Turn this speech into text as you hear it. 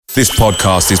This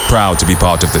podcast is proud to be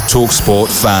part of the TalkSport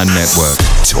Fan Network.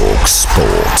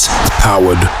 TalkSport.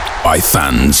 Powered by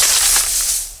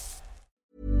fans.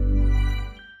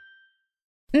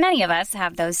 Many of us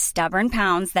have those stubborn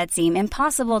pounds that seem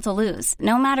impossible to lose,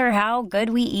 no matter how good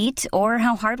we eat or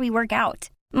how hard we work out.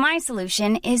 My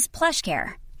solution is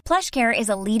PlushCare. PlushCare is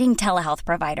a leading telehealth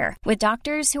provider with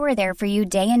doctors who are there for you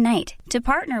day and night to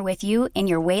partner with you in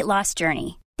your weight loss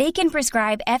journey. They can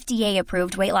prescribe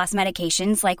FDA-approved weight loss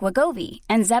medications like Wegovy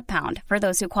and Zepbound for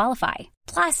those who qualify.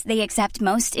 Plus, they accept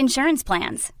most insurance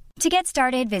plans. To get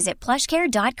started, visit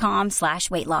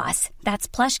plushcare.com/weightloss. That's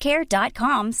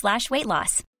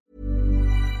plushcare.com/weightloss.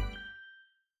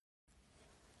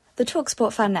 The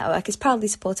TalkSport Fan Network is proudly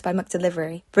supported by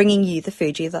McDelivery, bringing you the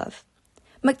food you love.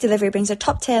 McDelivery brings a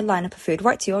top-tier lineup of food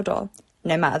right to your door.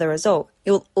 No matter the result,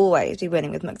 you'll always be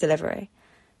winning with McDelivery.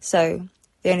 So,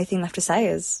 the only thing left to say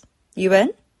is, you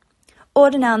win?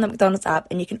 Order now on the McDonald's app,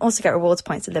 and you can also get rewards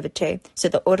points delivered too, so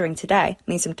that ordering today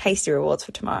means some tasty rewards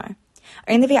for tomorrow.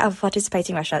 Only via other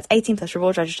participating restaurants. 18 plus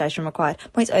rewards registration required.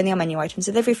 Points only on menu items.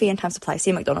 Delivery fee and time supply.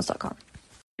 See mcdonalds.com.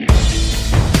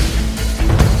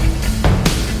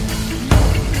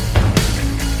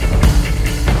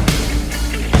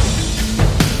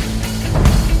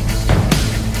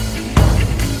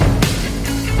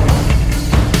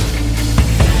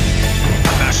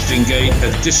 Gate,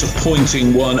 a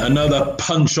disappointing one, another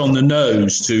punch on the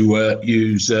nose, to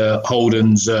use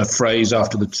Holden's phrase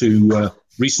after the two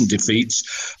recent defeats.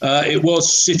 It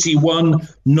was City 1,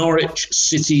 Norwich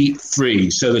City 3.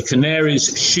 So the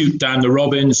Canaries shoot down the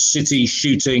Robins, City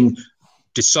shooting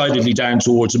decidedly down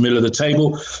towards the middle of the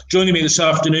table. Joining me this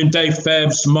afternoon, Dave,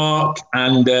 Fevs, Mark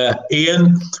and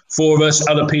Ian. Four of us,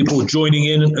 other people joining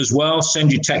in as well.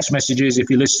 Send your text messages if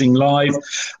you're listening live.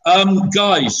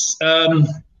 Guys,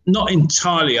 not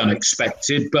entirely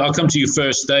unexpected, but I'll come to you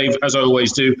first, Dave, as I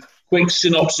always do. Quick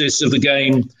synopsis of the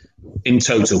game in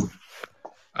total.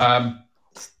 For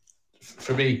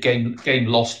me, game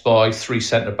lost by three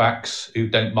centre-backs who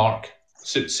don't mark.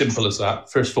 Simple as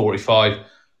that. First 45,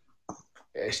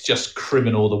 it's just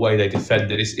criminal the way they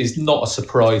defended. It's not a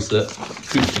surprise that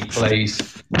Pookie plays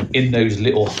in those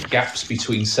little gaps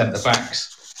between centre-backs.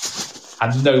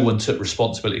 And no one took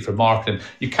responsibility for marking.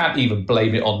 You can't even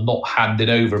blame it on not handing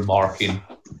over marking,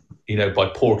 by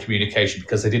poor communication,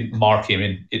 because they didn't mark him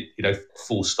in,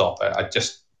 full stop.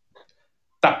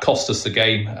 That cost us the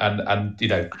game, and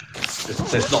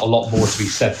there's not a lot more to be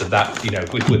said than that.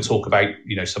 We'll talk about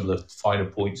some of the finer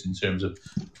points in terms of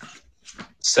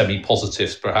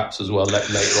semi-positives perhaps as well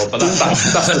later on. But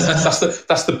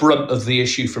that's the brunt of the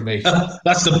issue for me.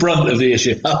 That's the brunt of the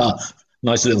issue.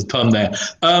 Nice little pun there.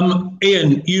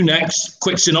 Ian, you next.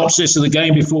 Quick synopsis of the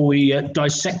game before we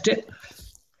dissect it.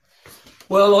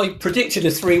 Well, I predicted a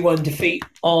 3-1 defeat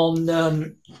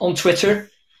on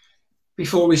Twitter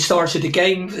before we started the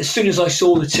game. As soon as I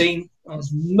saw the team, I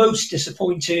was most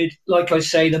disappointed. Like I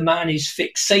say, the man is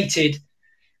fixated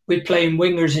with playing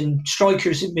wingers and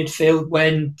strikers in midfield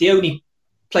when the only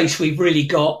place we've really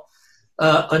got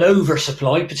an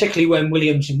oversupply, particularly when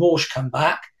Williams and Walsh come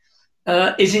back,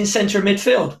 is in centre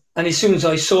midfield. And as soon as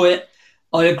I saw it,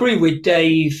 I agree with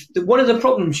Dave that one of the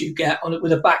problems you get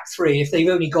with a back three,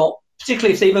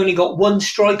 particularly if they've only got one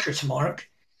striker to mark,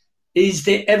 is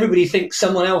that everybody thinks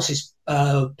someone else is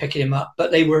picking him up.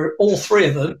 But they were, all three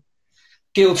of them,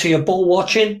 guilty of ball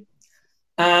watching,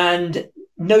 and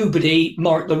nobody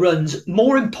marked the runs.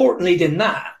 More importantly than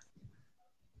that,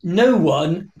 no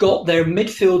one got their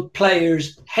midfield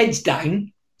players' heads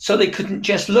down so they couldn't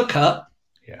just look up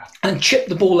and chip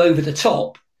the ball over the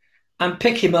top and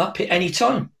pick him up at any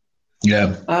time.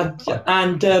 Yeah. And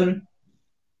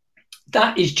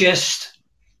that is just,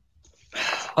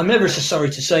 I'm never so sorry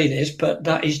to say this, but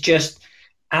that is just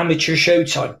amateur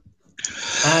showtime.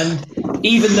 And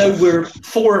even though we're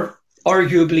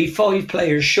arguably 5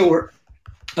 players short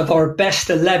of our best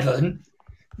 11,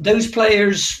 those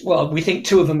players, well, we think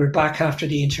 2 of them are back after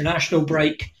the international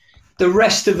break. The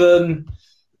rest of them,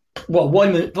 well,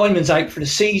 Wyman's out for the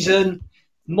season.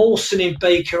 Mawson and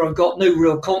Baker, I've got no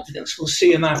real confidence we'll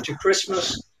see him after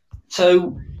Christmas.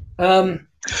 So I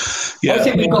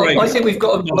think we've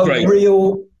got a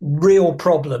real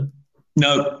problem.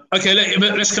 No. Okay,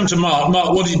 let's come to Mark.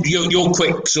 Mark, what is your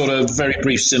quick sort of very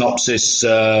brief synopsis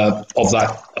of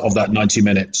that 90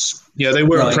 minutes? Yeah, they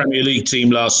were a Premier League team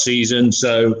last season,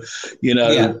 so,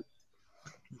 Yeah.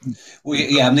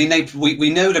 We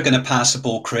know they're going to pass the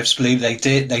ball crisply. They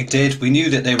did. We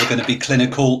knew that they were going to be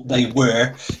clinical. They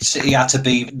were. City had to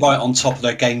be right on top of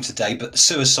their game today, but the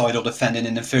suicidal defending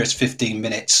in the first 15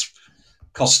 minutes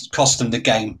cost them the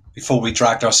game before we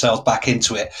dragged ourselves back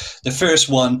into it. The first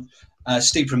one,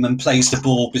 Stieperman plays the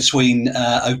ball between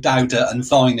O'Dowda and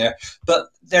Viner, but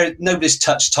nobody's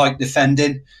touch-tight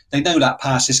defending. They know that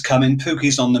pass is coming.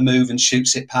 Pookie's on the move and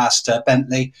shoots it past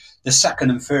Bentley. The second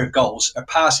and third goals are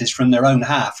passes from their own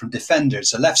half, from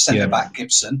defenders. The left centre-back,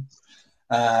 Gibson,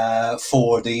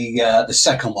 for the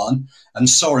second one, and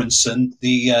Sorensen,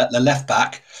 the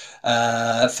left-back,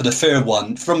 for the third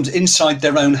one, from inside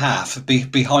their own half,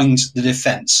 behind the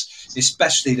defence.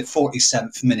 Especially the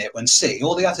 47th minute when City,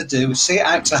 all they had to do was see it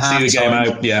out to half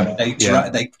time.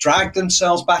 They dragged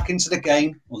themselves back into the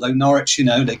game. Although Norwich,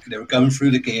 they were going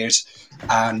through the gears,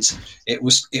 and it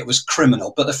was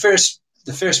criminal. But the first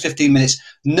 15 minutes,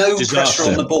 no pressure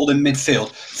on the ball in midfield.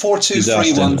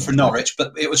 4-2-3-1 for Norwich,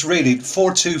 but it was really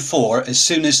 4-2-4 as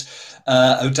soon as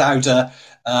O'Dowda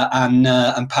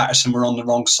and Patterson were on the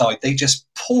wrong side. They just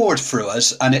poured through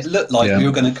us, and it looked like we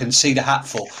were going to concede a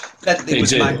hatful. Bentley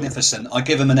was magnificent. I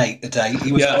give him an 8 today.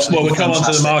 He was we'll come on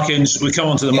to the markings. We come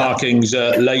on to the markings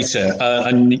later,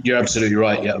 and you're absolutely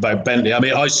right about Bentley. I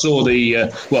mean, I saw looking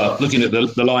at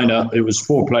the lineup, it was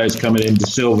 4 players coming in: De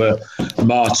Silva,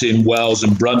 Martin, Wells,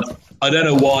 and Brunt. I don't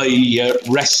know why he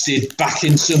rested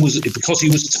Backinson. Was it because he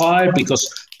was tired?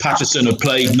 Because Patterson had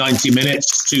played 90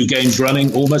 minutes, 2 games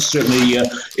running, almost certainly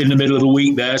in the middle of the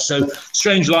week there. So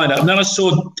strange lineup. And then I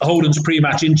saw Holden's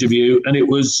pre-match interview, and it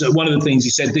was one of the things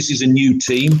he said, this is a new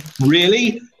team.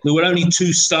 Really? There were only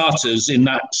 2 starters in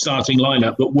that starting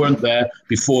lineup that weren't there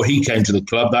before he came to the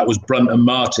club. That was Brunt and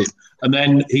Martin. And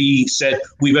then he said,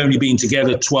 we've only been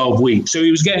together 12 weeks. So he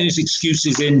was getting his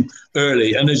excuses in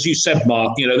early. And as you said,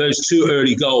 Mark, those 2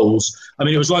 early goals, I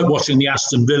mean, it was like watching the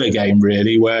Aston Villa game,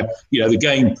 really, where, the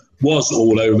game was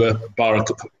all over,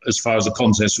 as far as the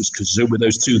contest was concerned, with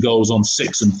those 2 goals on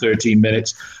 6 and 13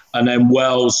 minutes. And then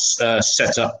Wells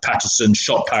set up Patterson,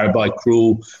 shot powered by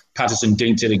Krul. Patterson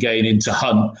dinked it again into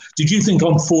Hunt. Did you think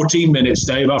on 14 minutes,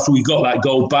 Dave, after we got that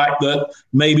goal back, that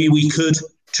maybe we could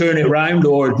turn it round,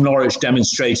 or Norwich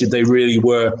demonstrated they really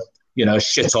were, a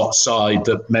shit-hot side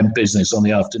that meant business on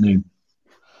the afternoon?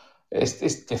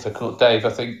 It's difficult, Dave. I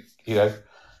think,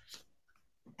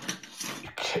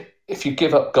 if you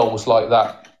give up goals like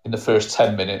that in the first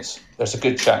 10 minutes, there's a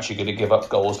good chance you're going to give up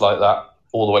goals like that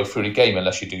all the way through the game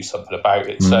unless you do something about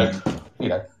it. So,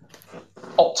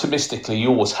 optimistically, you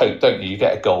always hope, don't you? You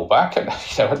get a goal back, and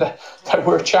there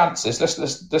were chances.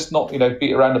 Let's not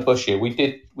beat around the bush here. We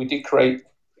did create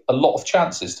a lot of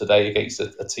chances today against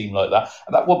a team like that,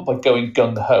 and that wasn't by going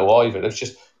gung ho either. It was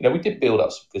just we did build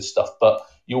up some good stuff, but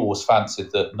you always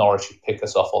fancied that Norwich would pick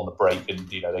us off on the break, and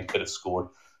they could have scored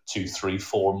 2, 3,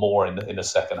 4 more in the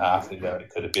second half. And it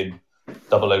could have been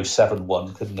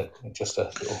 007-1, couldn't it? Just a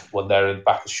little one there in the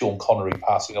back of Sean Connery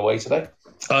passing away today.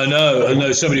 I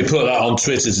know. Somebody put that on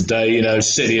Twitter today.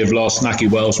 City have lost. Naki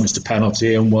Wells missed a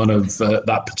penalty, and one of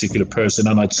that particular person,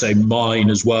 and I'd say mine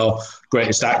as well,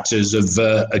 greatest actors of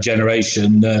a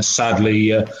generation,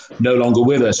 sadly no longer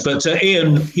with us. But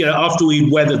Ian, after we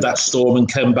weathered that storm and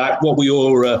came back, what were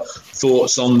your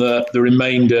thoughts on the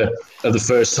remainder of the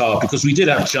first half? Because we did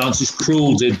have chances.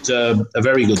 Krul did a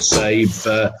very good save.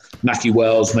 Naki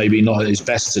Wells maybe not at his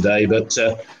best today, but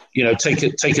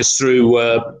take us through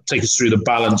the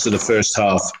balance of the first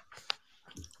half.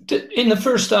 In the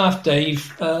first half,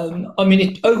 Dave,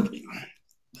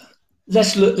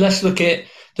 let's look at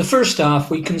the first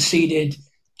half. We conceded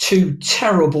 2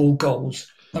 terrible goals.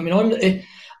 I mean,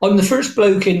 I'm the first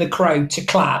bloke in the crowd to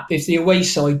clap if the away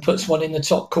side puts one in the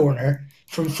top corner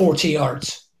from 40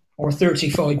 yards or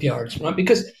 35 yards, right?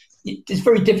 Because it's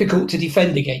very difficult to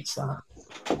defend against that.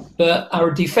 But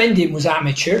our defending was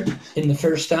amateur in the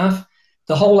first half.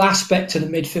 The whole aspect of the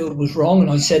midfield was wrong, and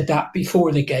I said that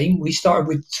before the game. We started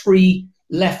with 3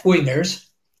 left wingers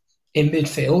in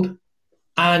midfield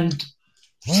and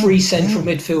 3 central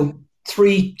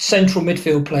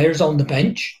midfield players on the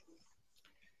bench.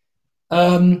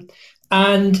 And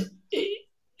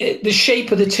the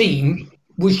shape of the team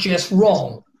was just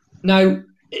wrong. Now,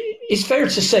 it's fair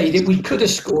to say that we could have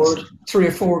scored 3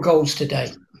 or 4 goals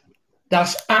today.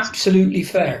 That's absolutely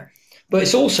fair. But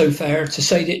it's also fair to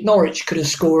say that Norwich could have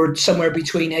scored somewhere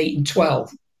between 8 and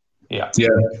 12. Yeah.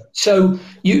 So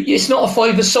it's not a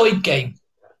 5-a-side game.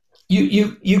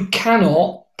 You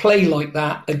cannot play like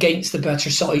that against the better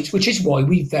sides, which is why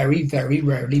we very, very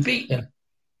rarely beat them.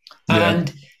 Yeah.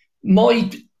 And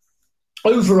my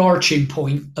overarching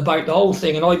point about the whole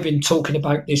thing, and I've been talking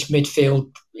about this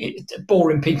midfield,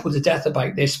 boring people to death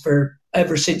about this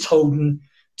ever since Holden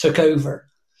took over.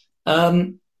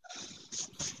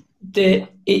 That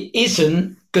it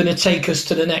isn't going to take us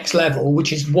to the next level,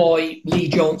 which is why Lee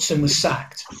Johnson was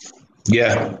sacked.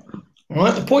 Yeah. All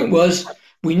right. The point was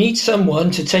we need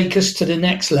someone to take us to the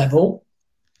next level.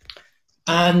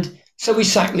 And so we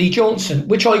sacked Lee Johnson,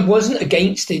 which I wasn't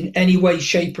against in any way,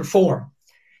 shape or form.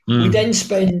 We then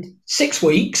spend 6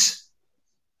 weeks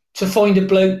to find a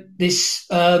bloke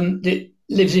that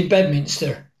lives in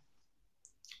Bedminster.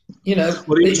 You know,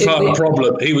 well, he was part of the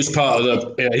problem. He was part of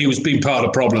the. He was been part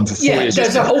of the problem for 4 years.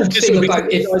 There's a whole thing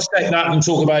about if I say that and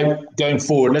talk about going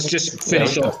forward. Let's just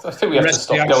finish off. I think we have to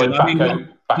stop going back.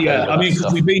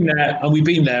 Because we've been there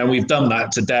and we've done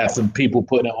that to death, and people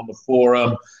putting it on the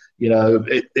forum. You know,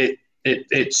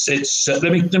 it's.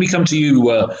 Let me come to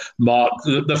you, Mark.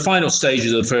 The final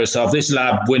stages of the first half. This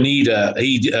lad Winida,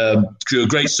 he drew a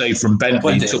great save from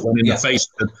Bentley. Took one in the face.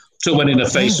 Took one in the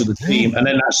face of the team, and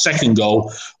then that second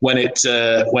goal,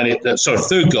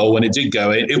 third goal when it did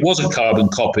go in, it was a carbon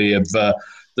copy of the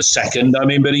second. I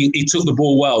mean, but he took the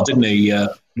ball well, didn't he,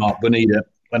 Mark Bonita?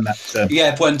 When that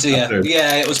Buendia.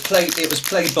 Yeah, it was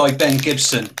played by Ben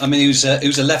Gibson. I mean, he was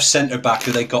a left centre back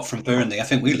who they got from Burnley. I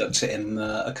think we looked at him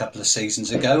a couple of seasons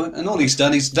ago, and all he's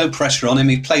done, he's no pressure on him.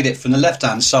 He played it from the left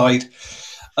hand side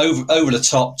over the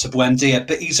top to Buendia,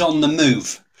 but he's on the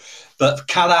move. But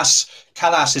Callas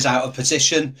is out of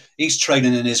position. He's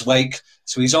trailing in his wake,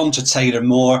 so he's on to Taylor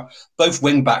Moore. Both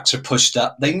wing backs are pushed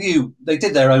up. They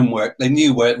did their own work. They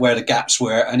knew where the gaps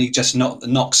were, and he just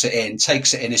knocks it in,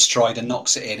 takes it in his stride, and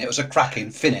knocks it in. It was a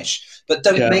cracking finish. But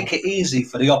don't make it easy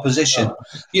for the opposition.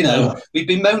 You know, we've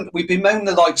been moaning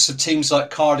the likes of teams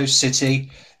like Cardiff City,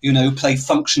 you know, play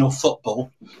functional football.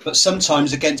 But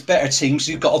sometimes against better teams,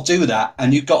 you've got to do that,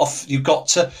 and you've got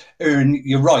to earn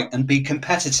your right and be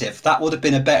competitive. That would have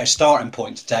been a better starting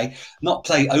point today. Not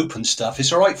play open stuff.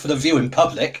 It's all right for the viewing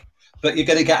public, but you're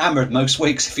going to get hammered most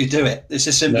weeks if you do it. It's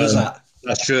as simple as that.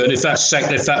 That's true. And if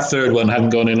that third one hadn't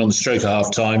gone in on the stroke of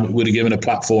half time, it would have given a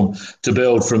platform to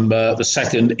build from the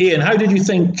second. Ian, how did you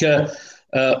think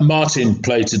Martin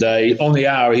played today? On the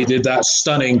hour, he did that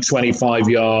stunning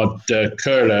 25-yard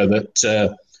curler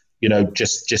that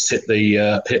just hit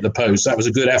the post. That was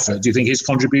a good effort. Do you think his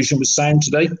contribution was sound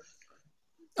today?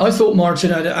 I thought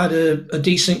Martin had a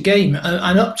decent game,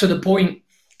 and up to the point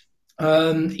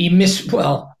he missed.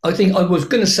 Well, I think I was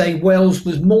going to say Wells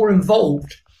was more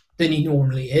involved than he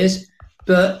normally is,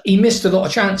 but he missed a lot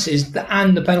of chances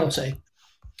and the penalty.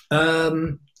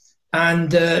 But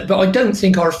I don't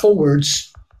think our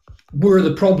forwards were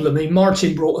the problem. I mean,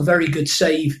 Martin brought a very good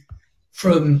save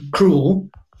from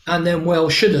Krul, and then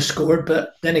Wells should have scored,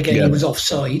 but then again he was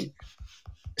offside.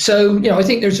 So, I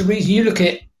think there's a reason. You look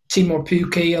at Timur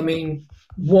Pukki, I mean,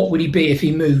 what would he be if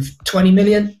he moved 20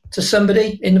 million to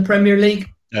somebody in the Premier League?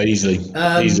 Easily.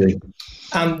 Easily.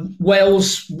 And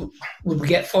Wales, would we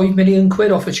get 5 million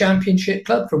quid off a championship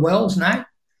club for Wales now?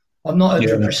 I'm not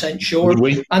 100% sure. Would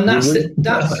we? And that's the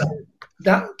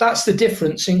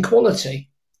difference in quality,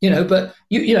 But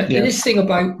this thing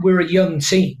about we're a young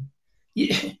team.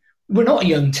 We're not a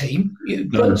young team.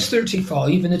 Brunt's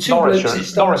 35, and the two blokes that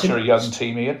started. Norwich are a young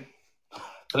team, Ian.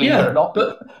 Believe it or not,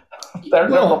 but they're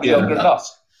not younger than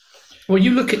us. Well,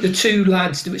 you look at the two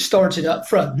lads that started up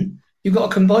front. You've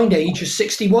got a combined age of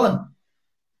 61.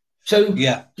 So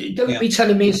don't be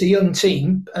telling me it's a young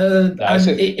team.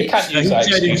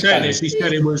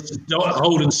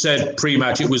 Holden said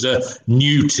pre-match it was a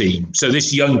new team. So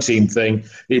this young team thing,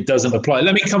 it doesn't apply.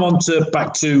 Let me come on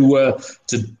back to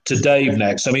Dave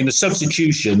next. I mean, the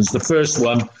substitutions, the first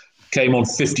one came on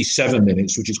 57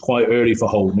 minutes, which is quite early for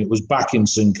Holden. It was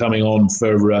Backinson coming on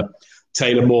for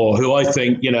Taylor Moore, who I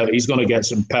think, he's going to get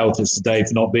some pelters today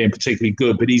for not being particularly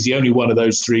good, but he's the only one of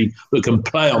those three that can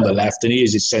play on the left, and he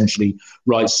is essentially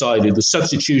right-sided. The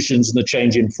substitutions and the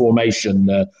change in formation,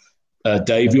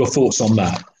 Dave, your thoughts on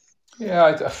that?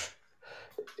 Yeah,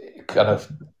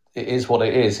 it is what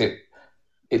it is. It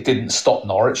didn't stop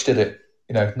Norwich, did it?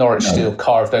 Norwich still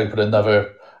carved open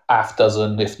another half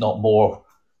dozen, if not more,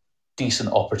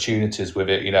 decent opportunities with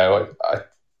it.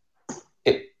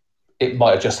 It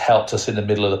might have just helped us in the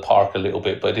middle of the park a little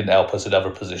bit, but it didn't help us in other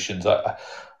positions.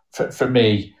 For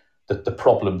me, the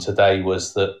problem today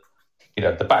was that,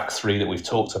 the back three that we've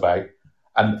talked about,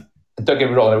 and don't get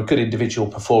me wrong, there were good individual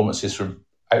performances from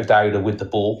O'Dowda with the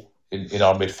ball in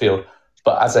our midfield,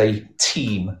 but as a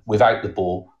team without the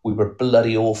ball, we were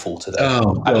bloody awful today.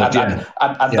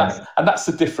 And that's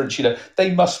the difference.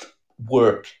 They must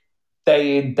work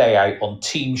day in, day out on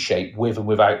team shape with and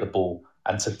without the ball.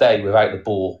 And today, without the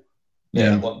ball,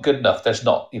 good enough. There's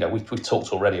not, we've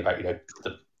talked already about,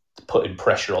 the putting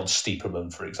pressure on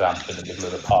Stiepermann, for example, in the middle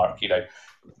of the park.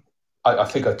 I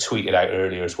think I tweeted out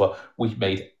earlier as well. We've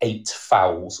made 8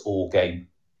 fouls all game.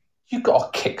 You've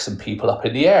got to kick some people up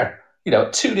in the air.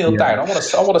 2-0 down. I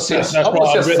want to see us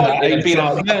fighting and being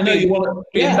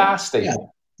nasty.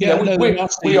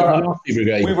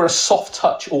 We were a soft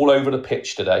touch all over the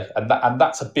pitch today, and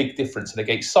that's a big difference. And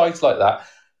against sides like that,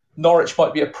 Norwich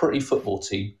might be a pretty football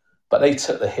team, but they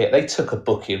took the hit. They took a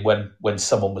booking when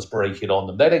someone was breaking on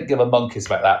them. They didn't give a monkeys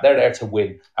about that. They're there to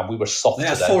win, and we were soft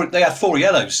today. They had 4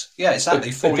 yellows. Yeah,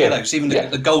 exactly. 4 yellows. Even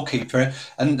the goalkeeper,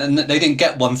 and they didn't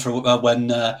get one for when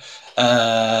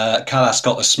Callas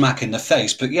got the smack in the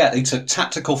face. But yeah, they took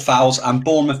tactical fouls, and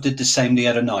Bournemouth did the same the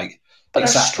other night. But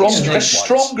they're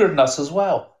stronger than us as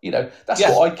well. That's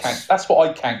what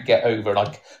I can't get over, and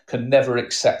I can never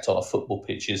accept on a football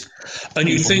pitch is. And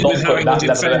you think with having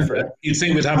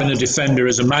a defender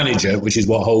as a manager, which is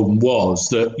what Holden was,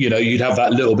 that you'd have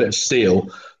that little bit of steel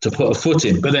to put a foot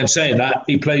in. But then saying that,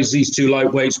 he plays these two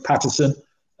lightweights, Patterson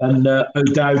and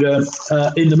O'Dowd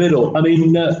in the middle. I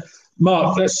mean,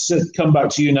 Mark, let's come back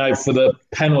to you now for the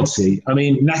penalty. I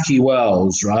mean, Nahki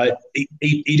Wells, right?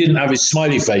 He didn't have his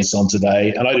smiley face on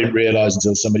today, and I didn't realise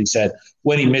until somebody said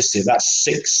when he missed it, that's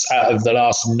 6 out of the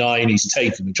last 9 he's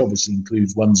taken, which obviously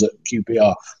includes ones at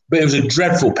QPR. But it was a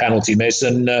dreadful penalty miss,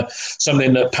 and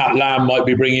something that Pat Lamb might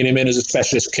be bringing him in as a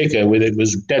specialist kicker with. It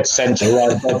was dead centre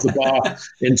right above the bar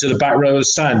into the back row of the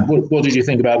stand. What did you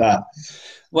think about that?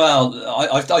 Well,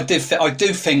 I do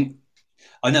think.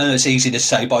 I know it's easy to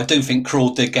say, but I do think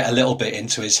Krul did get a little bit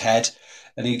into his head,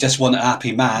 and he just wasn't a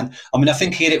happy man. I mean, I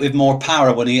think he hit it with more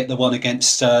power when he hit the one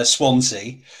against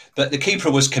Swansea, but the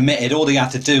keeper was committed. All he had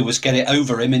to do was get it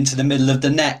over him into the middle of the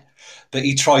net. But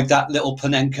he tried that little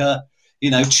Panenka,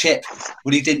 chip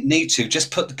when he didn't need to.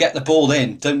 Just get the ball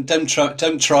in. Don't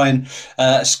try and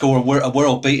score a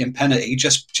world-beating penalty.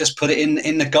 Just put it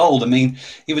in the goal. I mean,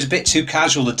 he was a bit too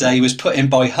casual today. He was put in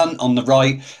by Hunt on the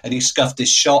right, and he scuffed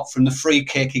his shot from the free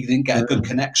kick. He didn't get a good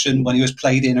connection when he was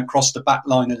played in across the back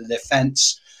line of the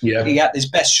defence. Yeah. He had his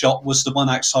best shot was the one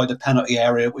outside the penalty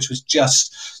area, which was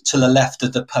just to the left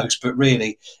of the post. But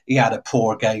really, he had a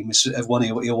poor game. It's one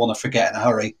you'll want to forget in a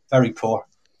hurry. Very poor.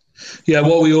 Yeah,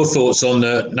 what were your thoughts on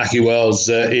Nahki Wells,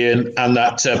 Ian, and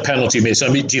that penalty miss? I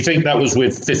mean, do you think that was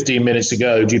with 15 minutes to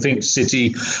go? Do you think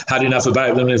City had enough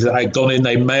about them? If they had gone in,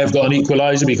 they may have got an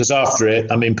equaliser, because after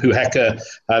it, I mean, Puheka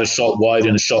had a shot wide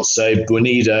and a shot saved.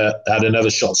 Gwanida had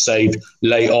another shot saved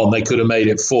late on. They could have made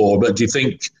it 4. But do you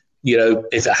think,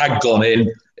 if it had gone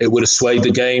in, it would have swayed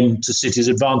the game to City's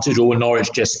advantage, or were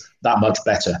Norwich just that much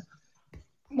better?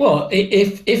 Well,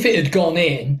 if it had gone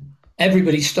in,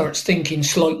 everybody starts thinking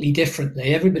slightly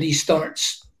differently. Everybody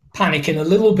starts panicking a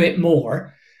little bit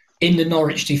more in the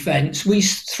Norwich defence. We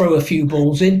throw a few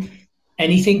balls in,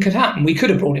 anything could happen. We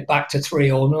could have brought it back to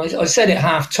 3-0. I said at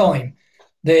half-time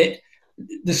that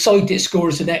the side that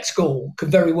scores the next goal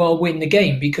could very well win the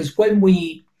game, because when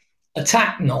we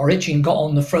attacked Norwich and got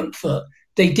on the front foot,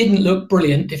 they didn't look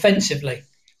brilliant defensively.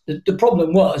 The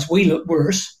problem was we looked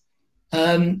worse,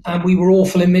 and we were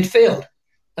awful in midfield.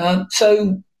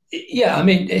 Yeah, I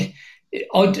mean,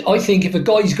 I think if a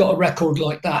guy's got a record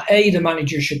like that, the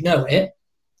manager should know it,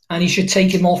 and he should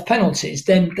take him off penalties.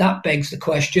 Then that begs the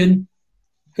question,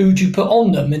 who do you put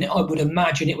on them? And I would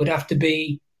imagine it would have to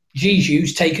be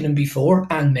Jesu's taken them before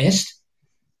and missed.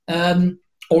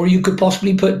 Or you could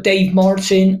possibly put Dave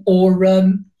Martin or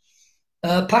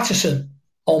Patterson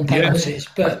on penalties.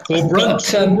 Yeah. Or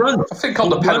Brunt. I think on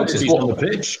the penalties, on the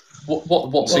pitch.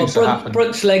 What seems to happen?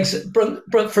 Brunt's legs. Brunt,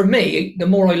 for me, the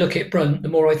more I look at Brunt, the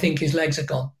more I think his legs are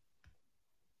gone.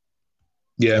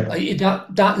 Yeah,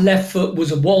 that left foot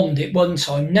was a wand at one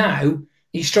time. Now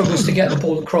he struggles to get the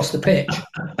ball across the pitch.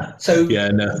 So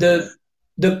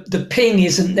the ping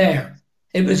isn't there.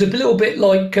 It was a little bit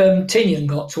like Tinian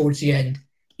got towards the end.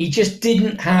 He just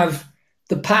didn't have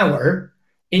the power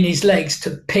in his legs to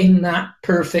ping that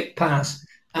perfect pass.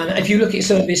 And if you look at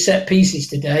some of his set pieces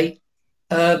today,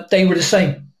 they were the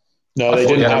same. No, they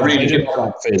didn't have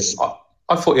that fizz.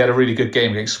 I thought he had a really good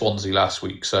game against Swansea last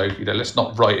week. So let's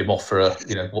not write him off for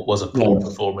what was a poor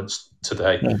performance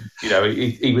today. Yeah.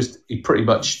 He pretty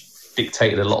much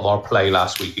dictated a lot of our play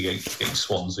last week against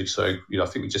Swansea. So I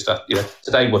think we just have,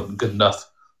 today wasn't good enough.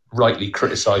 Rightly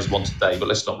criticise him on today, but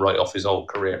let's not write off his whole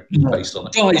career based on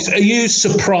it. Guys, are you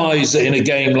surprised that in a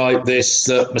game like this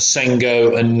that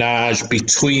Masengo and Naj,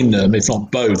 between them, if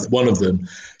not both, one of them,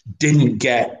 didn't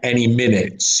get any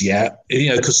minutes yet?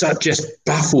 Because that just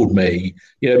baffled me,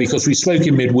 because we spoke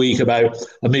in midweek about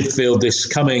a midfield this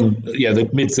coming, the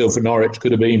midfield for Norwich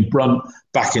could have been Brunt,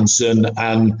 Backinson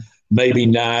and maybe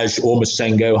Naj or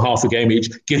Masengo, half a game each.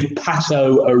 Give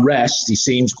Pato a rest. He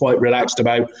seems quite relaxed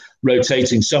about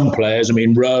rotating some players. I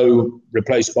mean, Rowe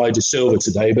replaced by De Silva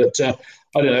today, but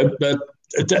I don't know.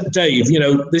 Dave,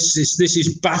 this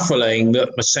is baffling that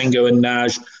Masengo and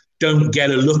Naj don't get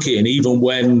a look in, even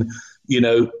when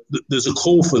there's a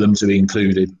call for them to be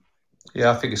included.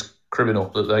 Yeah, I think it's criminal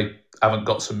that they haven't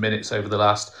got some minutes over the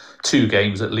last 2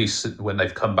 games, at least when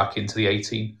they've come back into the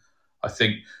 18. I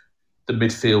think the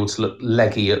midfields look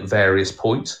leggy at various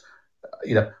points.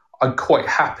 I'm quite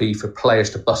happy for players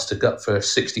to bust a gut for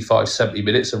 65, 70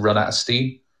 minutes and run out of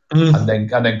steam, and then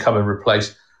come and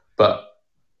replace. But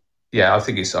yeah, I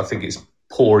think it's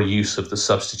poor use of the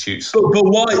substitutes. But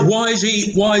why is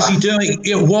he doing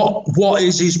it? What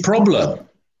is his problem?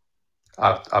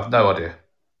 I've no idea.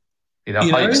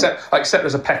 I accept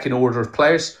there's a pecking order of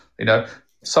players.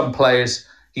 Some players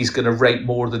he's going to rate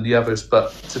more than the others,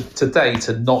 but today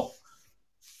to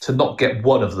not get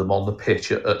one of them on the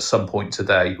pitch at some point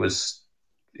today was,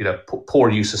 poor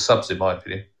use of subs in my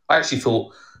opinion. I actually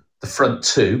thought the front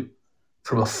two,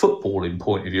 from a footballing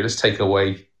point of view, let's take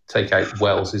out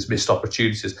Wales' missed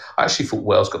opportunities. I actually thought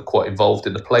Wales got quite involved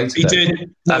in the play today. He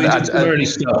did. No, he did early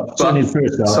stuff.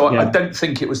 So I don't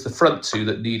think it was the front two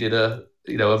that needed a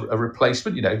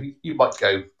replacement. You might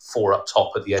go 4 up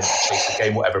top at the end to change the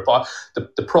game, whatever. But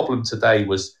the problem today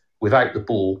was without the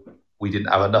ball, we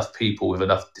didn't have enough people with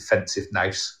enough defensive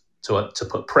nous to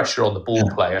put pressure on the ball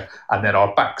player, and then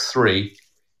our back three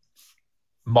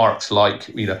marks I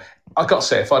got to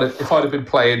say, if I'd have been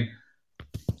playing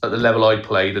at the level I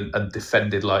played and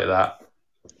defended like that,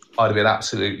 I'd have been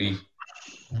absolutely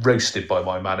roasted by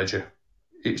my manager.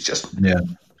 It's just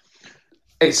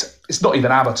it's not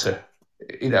even amateur.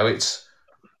 It's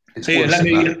let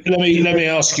me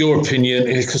ask your opinion,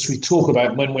 because we talk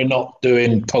about, when we're not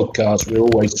doing podcasts, we're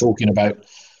always talking about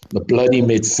the bloody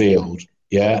midfield.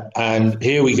 Yeah, and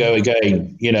here we go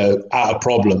again, at a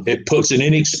problem. It puts an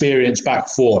inexperienced back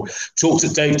four.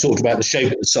 Dave talked about the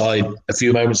shape of the side a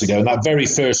few moments ago, and that very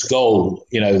first goal,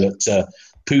 that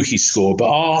Pookie scored. But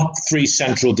our three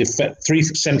central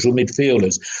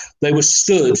midfielders, they were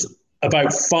stood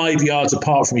about 5 yards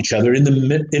apart from each other in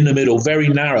the middle, very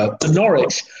narrow.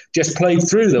 Norwich just played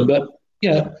through them. But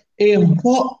Ian,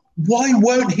 why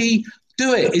won't he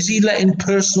do it? Is he letting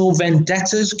personal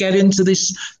vendettas get into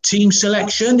this team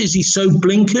selection? Is he so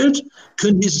blinkered?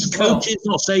 Couldn't his coaches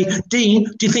not say, Dean,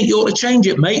 do you think you ought to change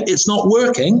it, mate? It's not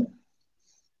working.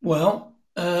 Well,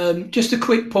 just a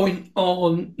quick point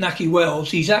on Nahki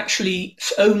Wells. He's actually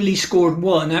only scored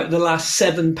 1 out of the last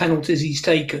 7 penalties he's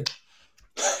taken.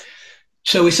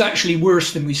 So it's actually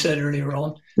worse than we said earlier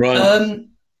on. Right.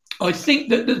 I think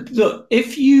that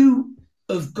if you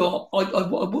have got,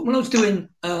 when I was doing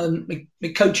my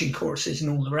coaching courses and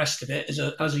all the rest of it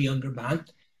as a younger man,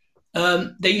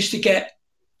 they used to get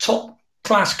top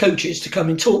class coaches to come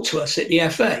and talk to us at the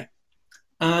FA.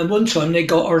 And one time they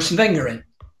got Arsene Wenger in,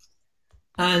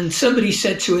 and somebody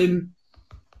said to him,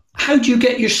 "How do you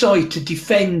get your side to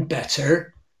defend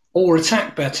better or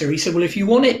attack better?" He said, "Well, if you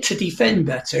want it to defend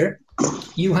better,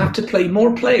 you have to play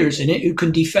more players in it who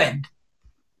can defend."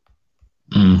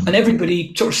 And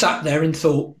everybody sort of sat there and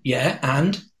thought, yeah,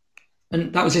 and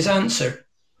that was his answer.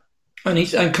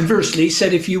 And conversely, he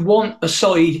said, if you want a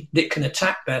side that can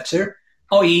attack better,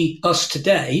 i.e. us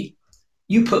today,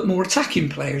 you put more attacking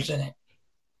players in it.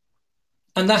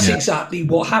 And that's exactly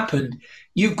what happened.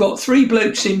 You've got 3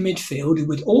 blokes in midfield who,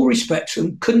 with all respect to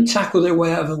them, couldn't tackle their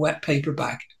way out of a wet paper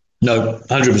bag. No,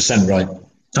 100% right.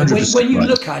 100% when you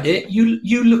look at it,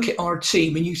 you look at our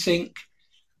team and you think,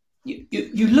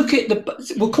 you look at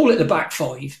we'll call it the back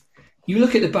 5. You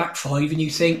look at the back 5 and you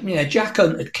think, Jack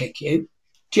Hunt would kick you.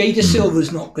 Jay Da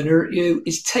Silva's not going to hurt you.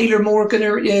 Is Taylor Moore going to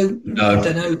hurt you? No. I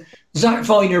don't know. Zach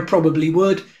Viner probably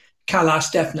would.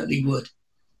 Callas definitely would.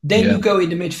 Then you go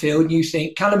into midfield and you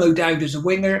think Callum O'Dowd a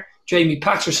winger. Jamie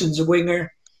Patterson's a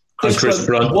winger. Chris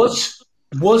Brunt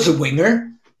was a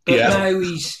winger, but now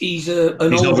he's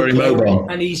not very mobile,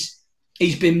 and he's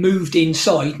been moved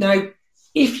inside. Now,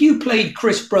 if you played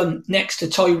Chris Brunt next to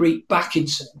Tyreek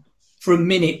Backinson from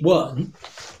minute 1,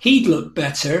 he'd look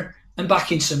better and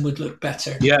Backinson would look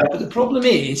better. Yeah. But the problem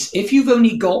is, if you've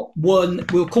only got one,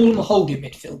 we'll call him a holding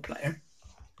midfield player.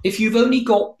 If you've only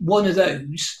got one of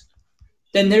those,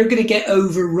 then they're going to get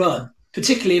overrun,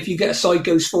 particularly if you get a side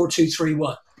goes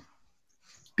 4-2-3-1.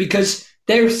 Because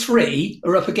their 3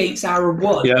 are up against our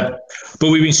 1. Yeah, but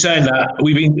we've been saying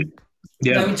that.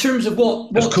 Now, in terms of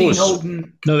what Dean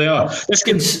Holden... No, they are.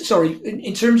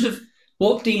 In terms of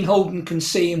what Dean Holden can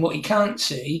see and what he can't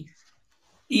see,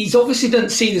 he's obviously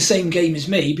doesn't see the same game as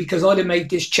me, because I'd have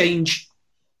made this change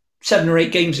 7 or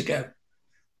 8 games ago.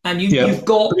 And you've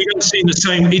got... But he doesn't see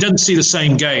the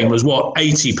same game as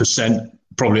 80%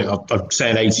 probably I'm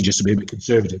saying 80 just to be a bit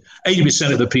conservative.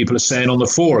 80% of the people are saying on the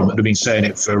forum that have been saying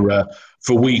it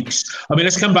for weeks. I mean,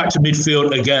 let's come back to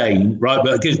midfield again, right?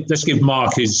 But let's give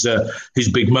Mark his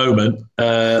big moment.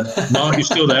 Mark, you're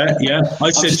still there? Yeah.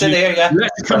 I'm still here, yeah.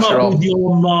 Let's come up with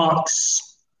your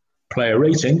Mark's player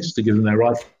ratings to give them their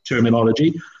right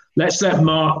terminology. Let's let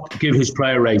Mark give his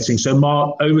player rating. So,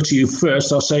 Mark, over to you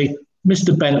first. I'll say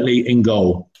Mr. Bentley in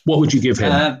goal. What would you give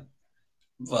him?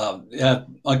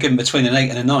 I'd give him between an 8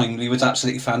 and a 9. He was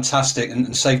absolutely fantastic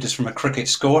and saved us from a cricket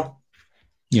score.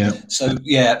 Yeah. So,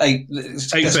 yeah, 8.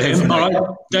 8 for him. All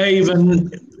right. Dave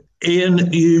and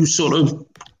Ian, you sort of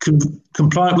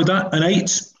compliant with that? An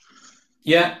 8?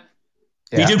 Yeah.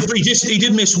 He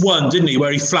did miss one, didn't he,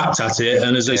 where he flapped at it,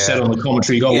 and as they said on the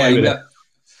commentary, he got away with it.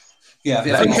 Yeah, I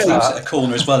think he flapped at a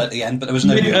corner as well at the end, but there was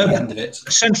no at the end of it.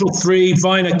 Central 3,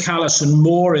 Viner, Callas and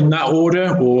Moore in that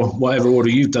order, or whatever order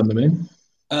you've done them in.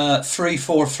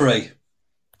 3-4-3.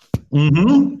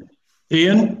 Mm-hmm.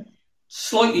 Ian?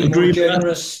 Slightly more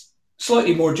generous.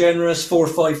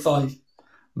 4-5-5.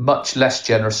 Much less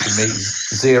generous than me.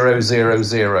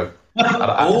 0-0-0.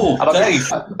 Dave!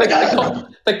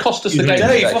 They cost us the game.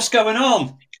 Dave, what's going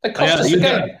on? They cost us the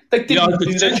game. They didn't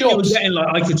do their jobs.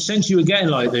 I could sense you were getting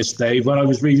like this, Dave, when I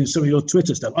was reading some of your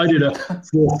Twitter stuff. I did a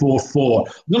 4-4-4.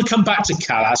 I'm going to come back to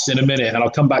Callas in a minute, and I'll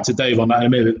come back to Dave on that in a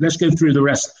minute. Let's go through the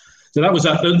rest. So that was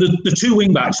the two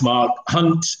wing-backs, Mark,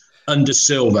 Hunt and De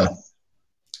Silva.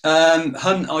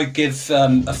 Hunt, I give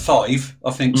a 5.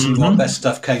 I think some of our best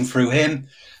stuff came through him.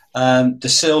 De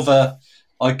Silva,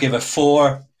 I give a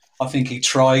 4. I think he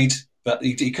tried, but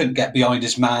he couldn't get behind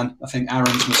his man. I think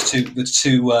Aaron's was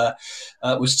too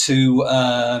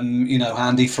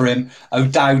handy for him.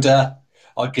 O'Dowda,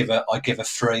 I give a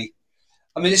 3.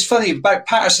 I mean, it's funny about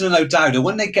Patterson and O'Dowda.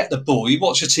 When they get the ball, you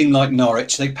watch a team like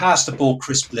Norwich, they pass the ball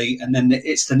crisply, and then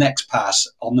it's the next pass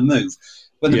on the move.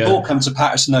 When the ball comes to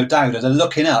Patterson and O'Dowda, they're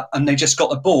looking up, and they just got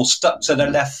the ball stuck to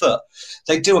their left foot.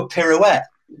 They do a pirouette.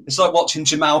 It's like watching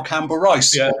Jamal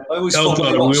Campbell-Rice. Yeah. I always thought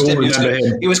when I watched him,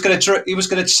 he was going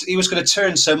to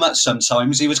turn so much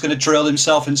sometimes. He was going to drill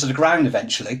himself into the ground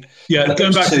eventually. Yeah,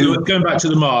 going back to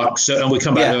the marks, and we'll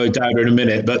come back to O'Dowda in a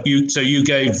minute. But you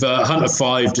gave Hunt a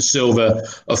 5, De Silva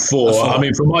a 4. I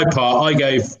mean, for my part, I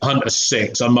gave Hunt a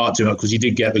 6. I marked him up because he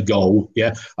did get the goal.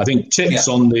 Yeah, I think tips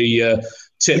on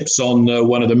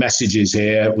one of the messages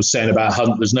here was saying about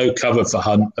Hunt. There's no cover for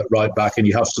Hunt at right back, and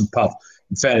you have some puff.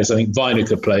 In fairness, I think Viner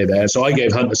could play there. So I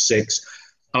gave Hunt a 6.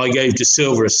 I gave De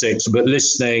Silva a 6. But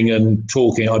listening and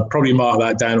talking, I'd probably mark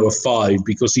that down to a 5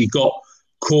 because he got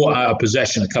caught out of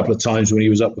possession a couple of times when he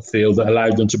was up the field that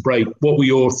allowed them to break. What were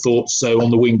your thoughts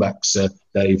on the wing-backs,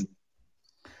 Dave?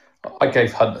 I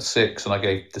gave Hunt a 6 and I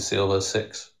gave De Silva a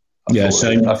 6. I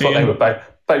thought they were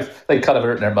both. They kind of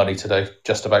earned their money today,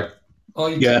 just about.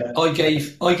 I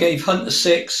gave Hunt a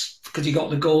 6 because he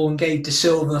got the goal and gave De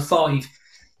Silva a 5.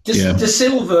 De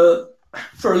Silva,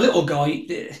 for a little guy,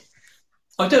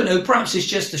 I don't know, perhaps it's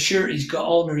just the shirt he's got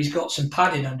on or he's got some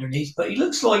padding underneath, but he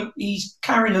looks like he's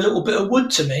carrying a little bit of wood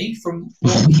to me from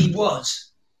what he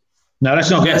was. Now,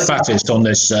 let's not get fattest on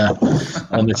this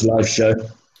live show.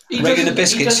 Making the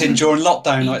biscuits in during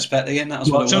lockdown, I expect, Ian. That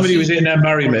was what it was. Somebody was in their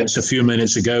Murray mitts a few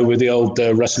minutes ago with the old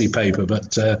rustly paper,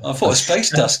 but... I thought it was space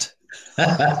dust.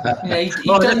 Let's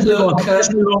move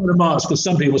on to the marks because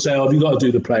some people say, have you got to do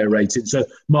the player rating? So,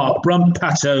 Mark, Brunt,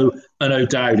 Pato and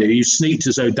O'Dowda. You sneaked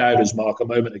us O'Dowda's mark a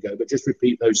moment ago, but just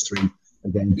repeat those 3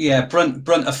 again. Yeah, Brunt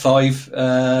a 5.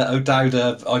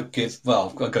 O'Dowda, I'll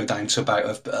go down to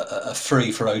about a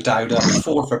 3 for O'Dowda, a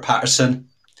 4 for Patterson.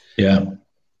 Yeah.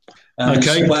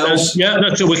 Okay.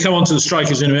 We'll come on to the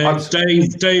strikers in a minute.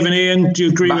 Dave and Ian, do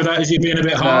you agree with that? Is he being a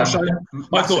bit harsh?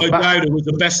 I thought O'Dowda was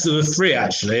the best of the 3,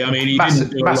 actually. I mean, he didn't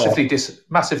do a lot.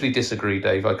 Massively disagree,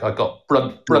 Dave. I got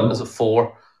Brunt as a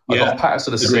 4. I got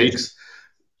Patterson a 6.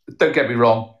 Don't get me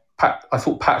wrong. I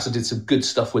thought Patterson did some good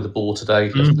stuff with the ball today.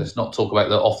 Let's not talk about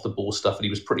the off-the-ball stuff, and he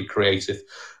was pretty creative.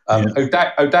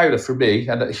 O'Dowda, for me,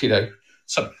 and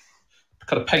some...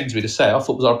 kind of pains me to say, I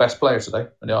thought was our best player today.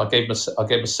 I gave him a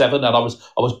 7, and I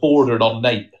was bordering on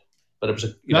 8. But it was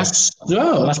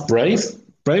that's brave.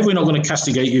 Brave. We're not going to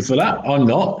castigate you for that. I'm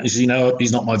not, as you know,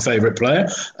 he's not my favourite player.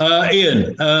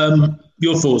 Ian,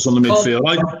 your thoughts on the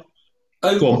midfield?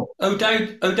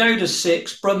 O'Dowda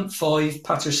 6, Brunt 5,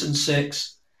 Patterson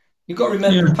 6. You've got to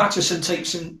remember Patterson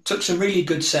took some really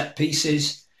good set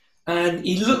pieces, and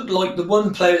he looked like the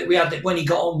one player that we had that when he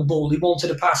got on the ball, he wanted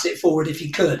to pass it forward if he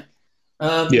could.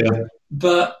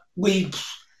 But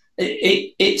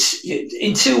it's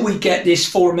until we get this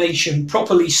formation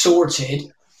properly sorted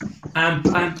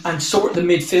and sort the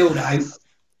midfield out,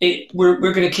 we're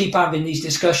going to keep having these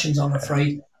discussions, I'm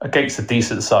afraid. Against a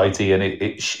decent side, Ian,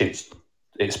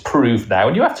 it's proved now,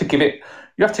 and you have to give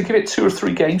it 2 or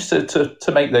 3 games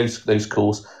to make those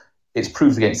calls. It's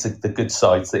proved against the good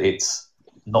sides that it's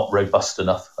not robust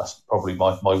enough. That's probably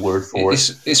my word for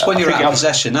it. It's when you're out of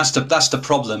possession. That's the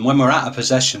problem. When we're out of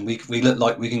possession, we look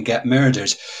like we can get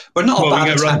murdered. We're not a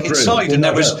bad attacking side, and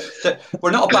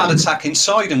we're not a bad attacking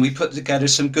side, and we put together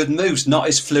some good moves. Not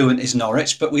as fluent as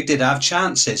Norwich, but we did have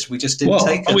chances. We just didn't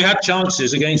take them. We had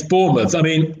chances against Bournemouth. I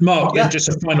mean, Mark, just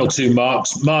a final 2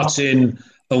 marks. Martin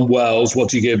and Wells. What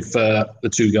do you give the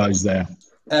 2 guys there?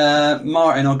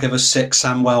 Martin, I'll give a 6,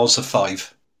 and Wells a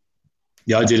 5.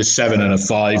 Yeah, I did a 7 and a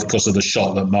 5 because of the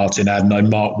shot that Martin had, and I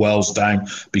marked Wells down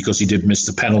because he did miss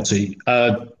the penalty.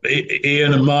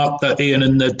 Ian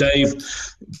and Dave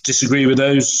disagree with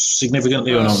those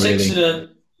significantly or not really?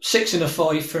 6 and a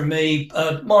 5 for me.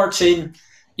 Martin,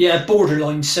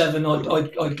 borderline 7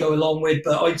 I'd go along with,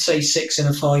 but I'd say 6 and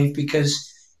a 5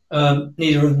 because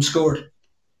neither of them scored.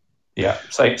 Yeah,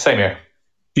 same here.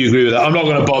 Do you agree with that? I'm not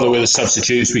going to bother with the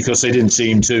substitutes because they didn't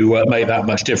seem to make that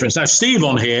much difference. Now, Steve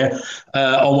on here,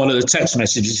 on one of the text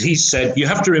messages, he said, you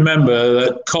have to remember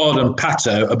that Cod and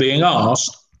Pato are being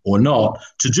asked, or not,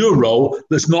 to do a role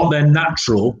that's not their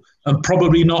natural and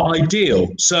probably not ideal.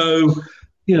 So,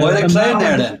 why are they playing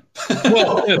there then?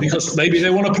 Because maybe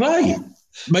they want to play.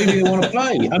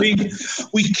 I mean,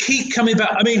 we keep coming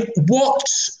back. I mean,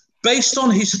 based on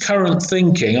his current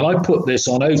thinking, and I put this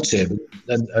on OTIB,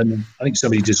 and I think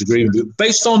somebody disagreed with it,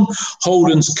 based on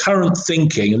Holden's current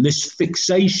thinking and this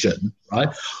fixation, right?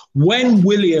 When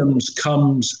Williams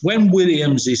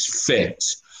is fit,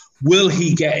 will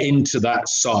he get into that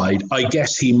side? I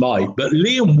guess he might. But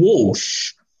Liam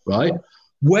Walsh, right?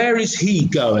 Where is he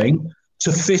going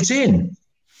to fit in?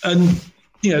 And,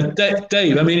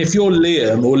 Dave, I mean, if you're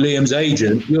Liam or Liam's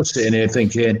agent, you're sitting here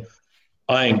thinking,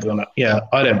 I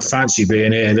don't fancy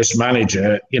being here, this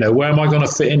manager. Where am I going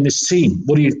to fit in this team?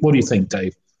 What do you think,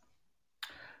 Dave?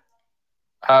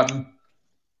 I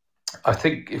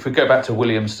think if we go back to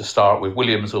Williams to start with,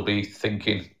 Williams will be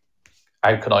thinking,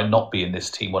 how can I not be in this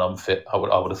team when I'm fit? I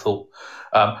would have thought.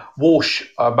 Walsh,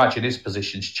 I imagine his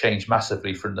position's changed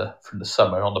massively from the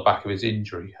summer on the back of his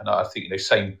injury, and I think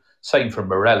same for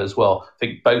Morel as well. I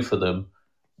think both of them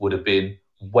would have been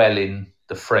well in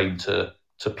the frame to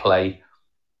play,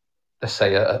 let's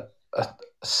say, a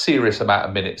serious amount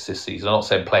of minutes this season. I'm not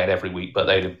saying playing every week, but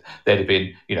they'd have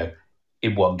been,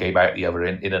 in one game out the other,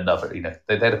 in another.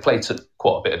 They'd have played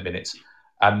quite a bit of minutes.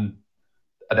 And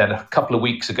then a couple of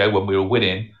weeks ago when we were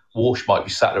winning, Walsh might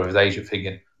be sat there with his agent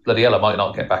thinking, bloody hell, I might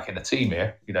not get back in the team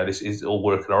here. This is all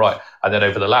working all right. And then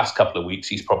over the last couple of weeks,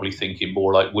 he's probably thinking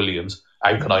more like Williams,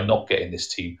 how can I not get in this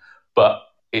team? But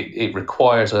it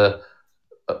requires a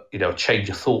change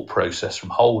of thought process from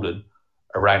Holden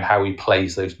around how he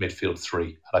plays those midfield 3.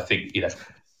 And I think,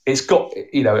 it's got,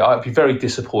 I'd be very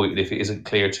disappointed if it isn't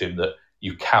clear to him that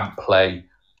you can't play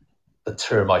the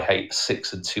term I hate,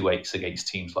 6 and 2/8 against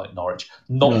teams like Norwich.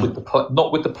 Not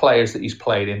with the players that he's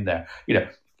playing in there.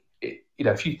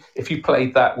 If you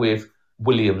played that with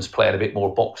Williams playing a bit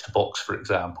more box to box, for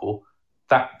example,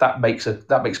 that makes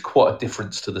quite a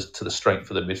difference to the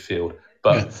strength of the midfield.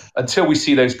 But until we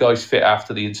see those guys fit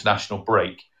after the international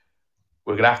break,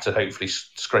 we're going to have to hopefully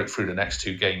scrape through the next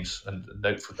 2 games and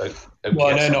note for those.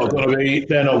 Well, they're not going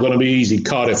to be easy.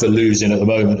 Cardiff are losing at the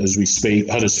moment as we speak.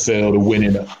 Huddersfield are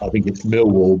winning. I think it's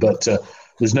Millwall, but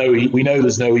we know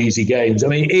there's no easy games. I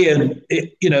mean, Ian,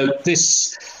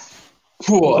 this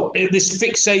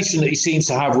fixation that he seems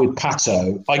to have with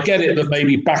Pato. I get it that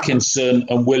maybe Backinson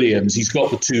and Williams, he's got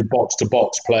the 2 box to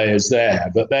box players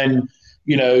there, but then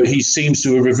he seems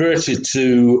to have reverted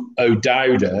to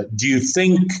O'Dowda. Do you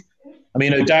think? I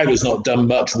mean, O'Dowda's not done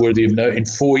much worthy of note in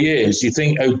 4 years. Do you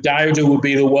think O'Dowda would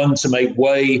be the one to make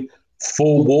way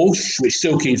for Walsh, which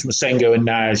still keeps Masengo and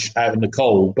Nash out in the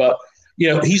cold? But,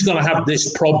 he's going to have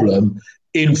this problem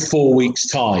in 4 weeks'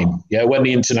 time, when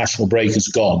the international break is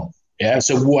gone. Yeah.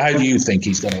 So how do you think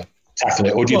he's going to tackle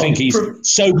it? Or do you think he's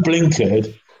so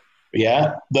blinkered,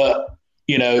 that,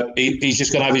 he's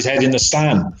just going to have his head in the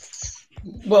stand?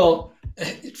 Well,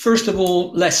 first of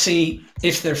all, let's see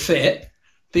if they're fit,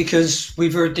 because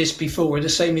we've heard this before, the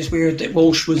same as we heard that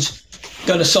Walsh was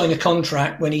going to sign a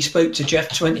contract when he spoke to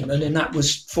Jeff Twentyman, and that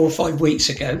was 4 or 5 weeks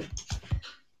ago.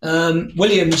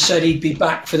 Williams said he'd be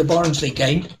back for the Barnsley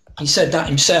game. He said that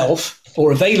himself,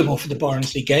 or available for the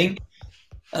Barnsley game.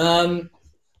 And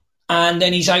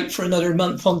then he's out for another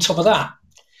month on top of that.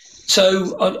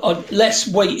 So let's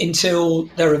wait until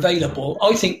they're available.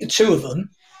 I think the 2 of them,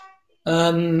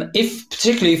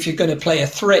 particularly if you're going to play a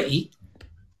 3,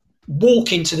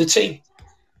 walk into the team.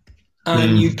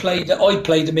 and I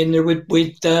played them in there with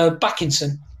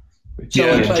Backinson.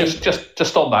 So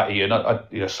just on that,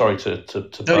 Ian. Sorry to.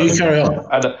 No, you carry on.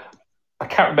 And I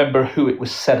can't remember who it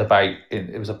was said about.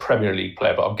 It was a Premier League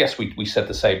player, but I guess we said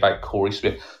the same about Corey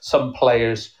Smith. Some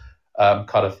players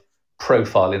kind of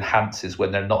profile enhances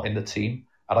when they're not in the team,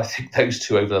 and I think those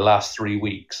two over the last 3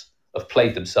 weeks have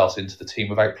played themselves into the team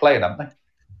without playing, haven't they?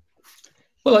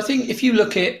 Well, I think if you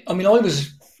look at, I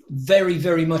was very,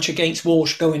 very much against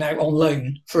Walsh going out on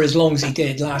loan for as long as he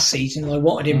did last season. I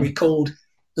wanted him recalled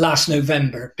last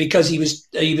November because he was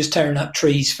tearing up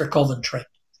trees for Coventry.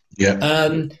 Yeah.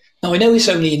 Now I know it's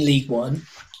only in League One,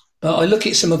 but I look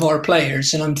at some of our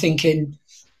players and I'm thinking,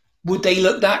 would they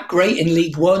look that great in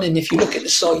League One? And if you look at the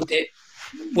side that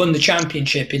won the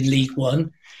championship in League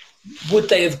One, would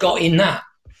they have got in that?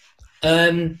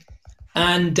 I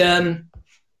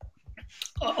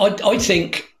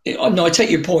think, I take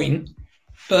your point,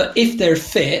 but if they're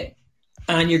fit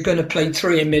and you're going to play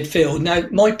three in midfield. Now,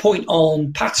 my point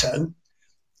on Pato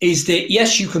is that,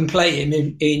 yes, you can play him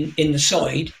in the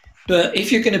side, but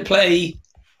if you're going to play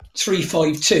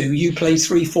 3-5-2, you play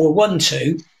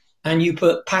 3-4-1-2, and you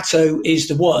put Pato is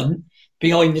the one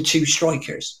behind the two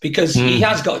strikers, because he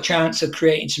has got a chance of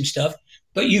creating some stuff,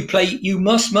 but you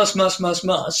must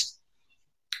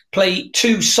play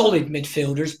two solid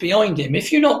midfielders behind him.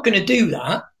 If you're not going to do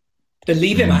that, then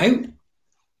leave him out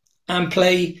and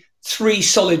play three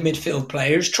solid midfield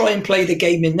players, try and play the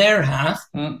game in their half,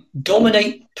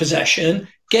 dominate possession,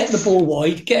 get the ball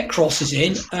wide, get crosses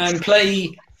in, and play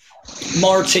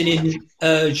Martin in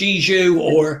Zizou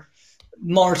or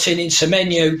Martin in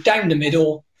Semenyo down the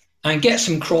middle and get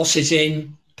some crosses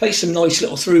in, play some nice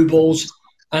little through balls,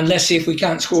 and let's see if we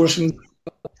can't score some.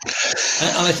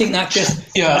 And I think that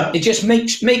just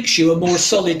makes you a more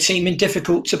solid team and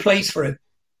difficult to play through.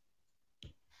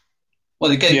 Well,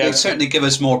 they certainly give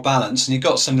us more balance, and you've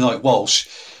got something like Walsh.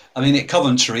 I mean, at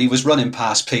Coventry, he was running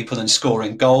past people and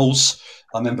scoring goals.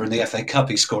 I remember in the FA Cup,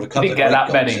 he scored a couple. He didn't get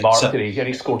that many, Mark, did he?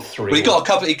 He scored 3. Well, he got a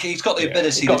couple. He's got the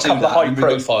ability to do that. He's got a couple of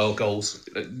high-profile goals.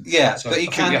 Yeah, so but he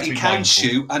can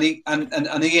shoot,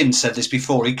 and Ian said this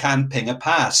before. He can ping a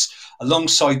pass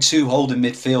alongside two holding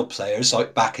midfield players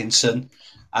like Backinson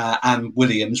and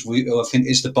Williams, who I think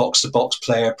is the box-to-box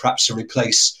player, perhaps they're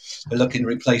looking to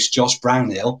replace Josh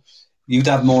Brownhill. You'd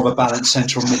have more of a balanced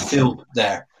central midfield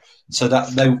there. So that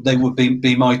they would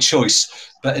be my choice.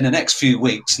 But in the next few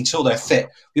weeks, until they're fit,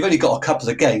 we've only got a couple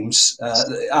of games.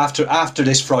 After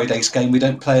this Friday's game, we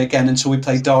don't play again until we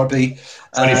play Derby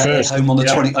at home on the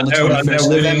 21st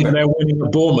November. They're winning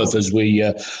at Bournemouth as we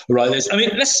write this. I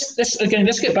mean,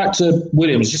 let's get back to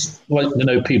Williams. Just like to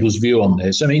know people's view on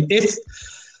this. I mean, if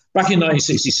back in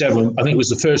 1967, I think it was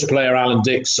the first player Alan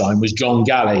Dix signed was John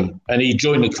Galley, and he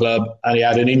joined the club and he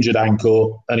had an injured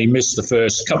ankle and he missed the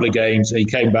first couple of games, and he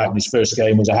came back and his first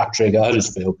game was a hat-trick at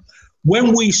Huddersfield.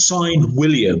 When we signed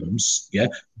Williams,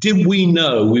 did we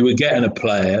know we were getting a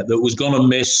player that was going to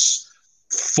miss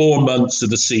 4 months of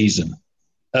the season?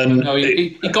 And no,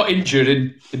 he got injured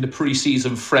in the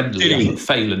pre-season friendly at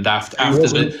Fayland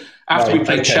after we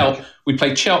played Cheltenham. We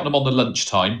played Cheltenham on the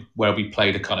lunchtime, where we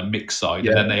played a kind of mixed side,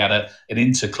 and then they had an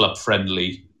inter-club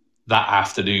friendly that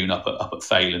afternoon up at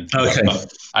Fayland. Okay,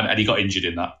 and he got injured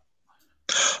in that.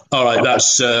 All right,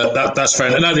 that's fair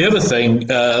enough. Now, the other thing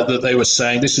that they were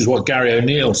saying, this is what Gary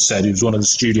O'Neill said, who was one of the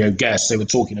studio guests. They were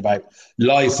talking about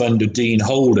life under Dean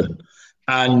Holden,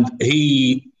 and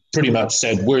he pretty much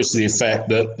said words to the effect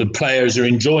that the players are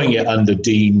enjoying it under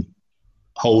Dean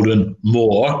Holden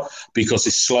more because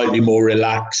it's slightly more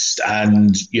relaxed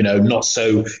and not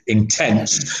so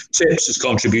intense. Tips has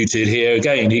contributed here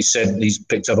again. He said, he's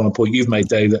picked up on a point you've made,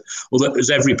 Dave, that although as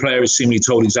every player is seemingly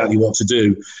told exactly what to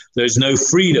do, there's no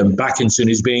freedom. Backinson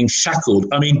is being shackled.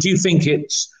 I mean, do you think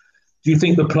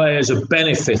the players are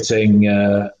benefiting?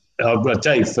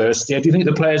 Dave first. Do you think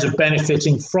the players are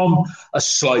benefiting from a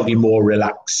slightly more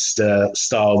relaxed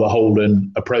style that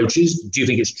Holden approaches? Do you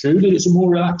think it's true that it's a more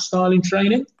relaxed style in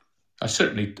training?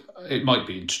 It might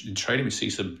be in training. We see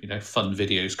some fun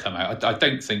videos come out. I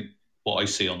don't think what I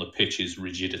see on the pitch is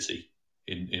rigidity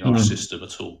in our system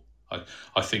at all.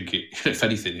 I think if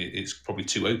anything, it's probably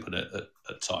too open at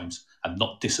times and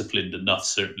not disciplined enough.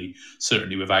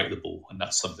 Certainly without the ball, and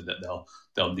that's something that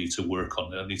they'll need to work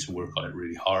on. They'll need to work on it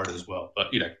really hard as well.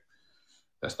 But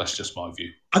that's just my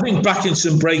view. I think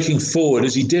Backinson breaking forward,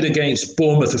 as he did against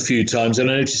Bournemouth a few times, and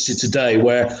I noticed it today,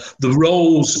 where the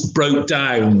roles broke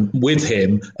down with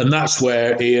him, and that's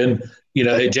where, Ian,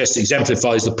 it just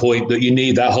exemplifies the point that you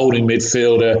need that holding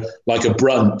midfielder like a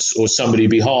Brunt or somebody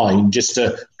behind just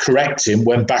to correct him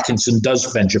when Backinson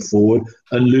does venture forward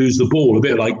and lose the ball. A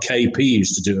bit like KP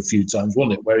used to do a few times,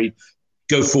 wasn't it? Where he'd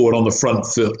go forward on the front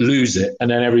foot, lose it,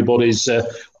 and then everybody's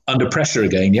under pressure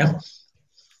again, yeah?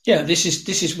 Yeah, this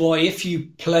is why if you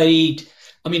played...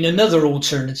 I mean, another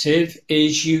alternative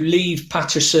is you leave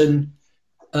Patterson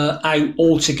out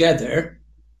altogether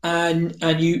and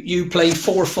you play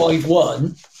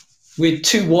 4-5-1 with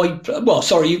two wide... Well,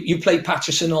 sorry, you play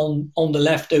Patterson on the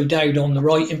left, O'Dowd on the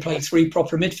right, and play three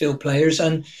proper midfield players.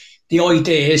 And the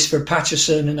idea is for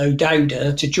Patterson and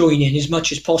O'Dowd to join in as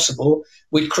much as possible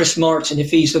with Chris Martin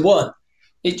if he's the one.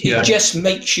 It just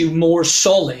makes you more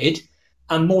solid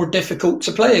and more difficult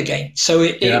to play against. So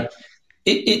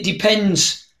it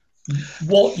depends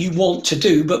what you want to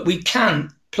do, but we can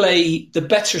play the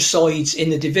better sides in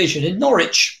the division. And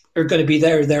Norwich are going to be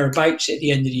thereabouts at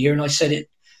the end of the year. And I said it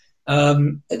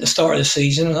at the start of the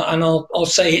season, and I'll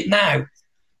say it now.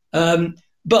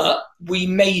 But we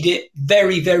made it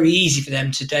very, very easy for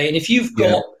them today. And if you've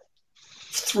got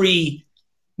three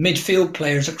midfield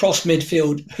players across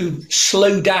midfield who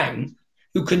slow down,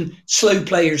 who can slow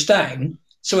players down,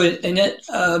 so in it,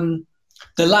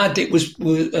 the lad that was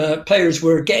players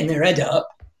were getting their head up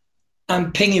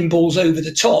and pinging balls over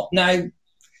the top. Now,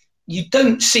 you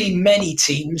don't see many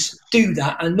teams do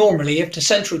that, and normally if the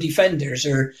central defenders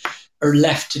are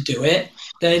left to do it,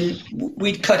 then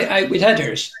we'd cut it out with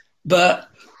headers. But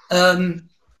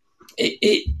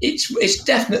it's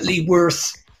definitely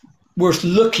worth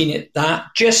looking at that,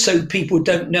 just so people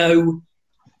don't know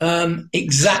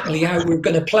exactly how we're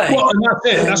going to play. Well, and that's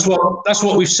it. That's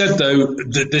what we've said though.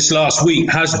 This last week,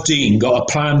 has Dean got a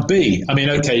plan B? I mean,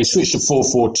 okay, he switched to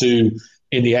 4-4-2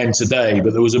 in the end today,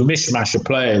 but there was a mishmash of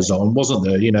players on, wasn't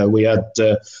there? We had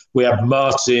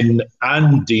Martin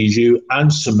and Diju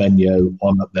and Semenyo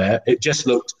on up there. It just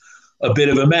looked a bit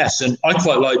of a mess, and I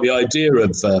quite like the idea of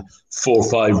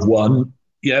 4-5-1.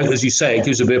 As you say, it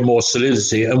gives a bit more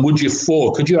solidity. And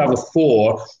could you have a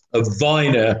four of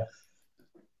Viner,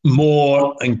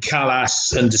 Moore and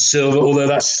Callas and De Silva, although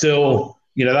that's still,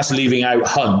 that's leaving out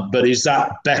Hunt. But is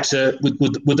that better?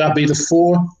 Would that be the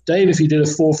four, Dave, if you did a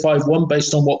 4-5-1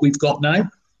 based on what we've got now?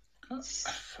 I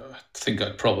think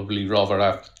I'd probably rather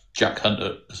have Jack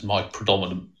Hunter as my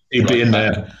predominant. He'd be in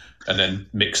there. And then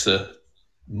mix the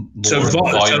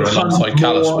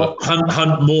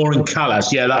Hunt, Moore and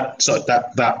Callas. Yeah,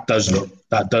 that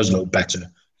does look better.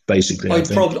 Basically, I've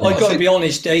got to be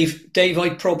honest, Dave,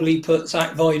 I'd probably put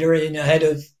Zach Viner in ahead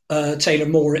of Taylor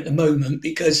Moore at the moment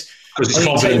because his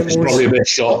confidence is probably a bit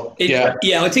shot.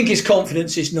 I think his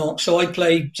confidence is not. So I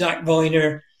play Zach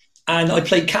Viner and I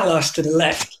play Callas to the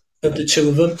left of the two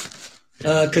of them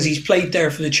because he's played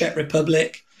there for the Czech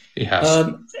Republic. He has.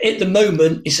 At the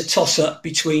moment, it's a toss-up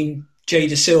between Jay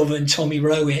De Silva and Tommy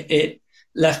Rowe at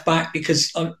left back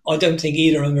because I don't think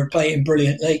either of them are playing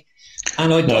brilliantly.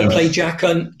 And I'd play Jack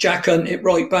Hunt at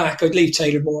right back. I'd leave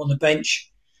Taylor Moore on the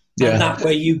bench. And that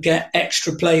way you get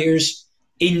extra players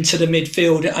into the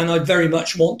midfield. And I'd very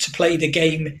much want to play the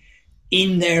game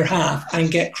in their half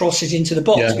and get crosses into the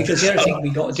box because the other thing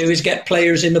we've got to do is get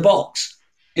players in the box.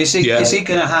 Is he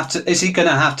going to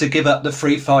have to give up the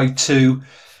 3-5-2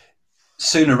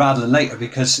 sooner rather than later?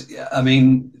 Because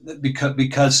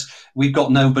we've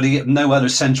got no other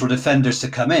central defenders to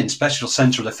come in, special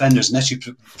central defenders, unless you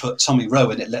put Tommy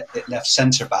Rowe in at left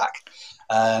centre back.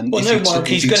 Mark,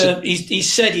 he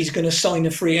said he's going to sign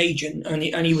a free agent, and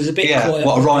he was a bit quiet.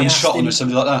 What, a Ryan Shotton or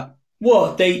something like that?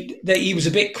 Well, he was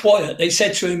a bit quiet. They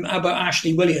said to him, how about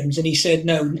Ashley Williams? And he said,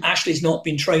 no, Ashley's not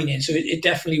been training, so it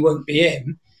definitely won't be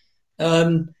him.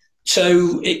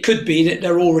 So it could be that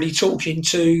they're already talking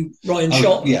to Ryan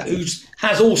Shotton, who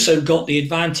has also got the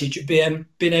advantage of being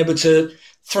able to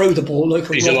throw the ball like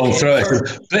he's a long thrower.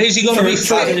 But is he going to be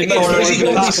fit?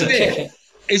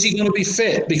 Is he going to be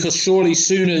fit? Because surely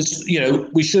soon as,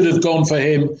 we should have gone for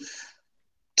him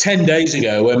 10 days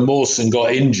ago when Mawson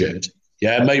got injured.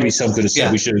 Yeah, maybe some could have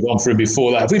said we should have gone for him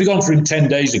before that. If we'd have gone for him 10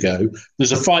 days ago,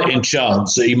 there's a fighting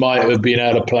chance that he might have been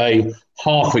able to play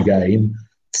half a game,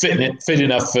 fit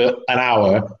enough for an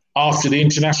hour after the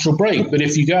international break. But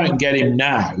if you go out and get him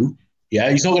now,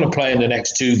 he's not going to play in the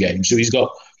next two games. So he's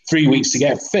got 3 weeks to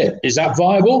get fit. Is that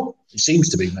viable? It seems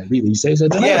to be maybe these days. I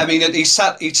don't know. Yeah, I mean,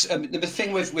 the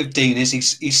thing with Dean is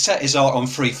he's set his art on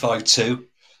 3-5-2.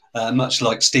 Much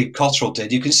like Steve Cottrell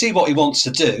did. You can see what he wants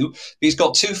to do. He's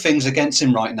got two things against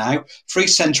him right now. Three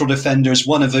central defenders,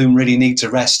 one of whom really needs a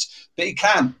rest. But he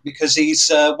can't because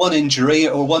he's one injury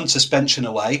or one suspension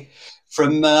away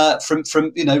from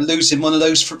losing one of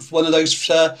those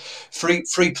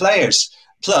free players.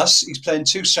 Plus, he's playing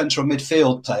two central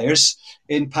midfield players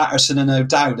in Patterson and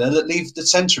O'Dowda that leave the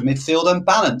centre midfield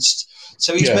unbalanced.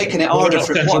 So he's making it harder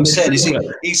for him. What I'm saying is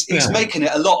he's making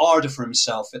it a lot harder for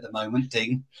himself at the moment,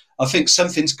 Dean. I think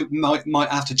something's might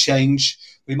have to change.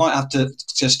 We might have to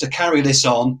just to carry this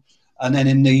on, and then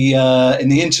in the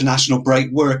international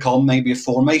break, work on maybe a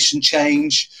formation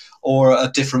change or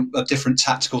a different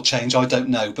tactical change. I don't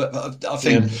know, but I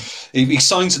think if he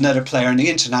signs another player in the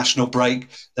international break,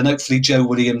 then hopefully Joe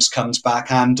Williams comes back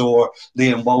or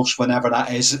Liam Walsh, whenever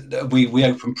that is. We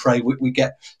hope and pray we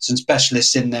get some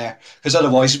specialists in there, because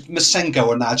otherwise Masengo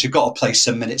or Nad, you've got to play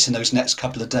some minutes in those next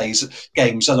couple of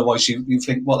games. Otherwise you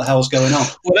think, what the hell's going on?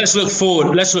 Well, let's look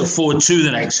forward to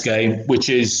the next game, which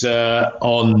is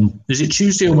is it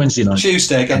Tuesday or Wednesday night?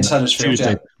 Tuesday against Huddersfield.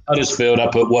 Tuesday. Yeah. Huddersfield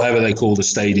up at whatever they call the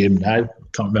stadium now.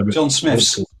 Can't remember. John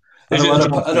Smith's.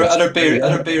 Other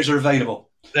beers are available.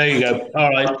 There you go. All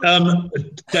right.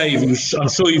 Dave, I'm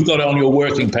sure you've got it on your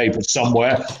working paper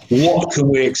somewhere. What can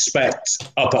we expect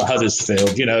up at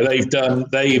Huddersfield? You know,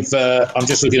 I'm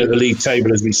just looking at the league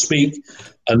table as we speak,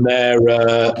 and they're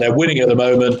winning at the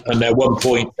moment, and they're 1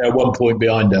 point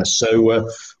behind us. So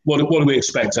what do we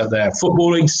expect out there?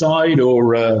 Footballing side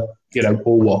or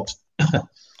what?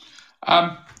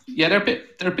 Yeah,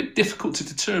 they're a bit difficult to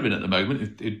determine at the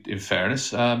moment. In fairness,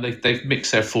 they've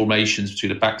mixed their formations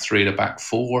between a back three and a back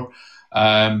four,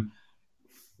 and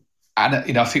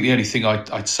I think the only thing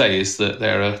I'd say is that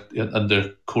they're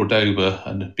under Cordoba,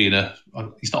 and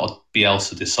he's not a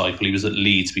Bielsa disciple. He was at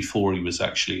Leeds before he was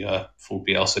actually before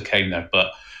Bielsa came there,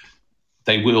 but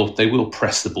they will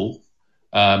press the ball,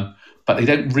 but they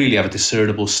don't really have a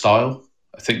discernible style.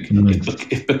 I think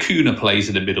if Bakuna plays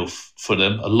in the middle for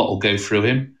them, a lot will go through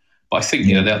him. But I think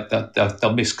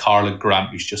they'll miss Carla Grant,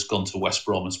 who's just gone to West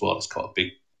Brom as well. It's quite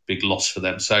a big loss for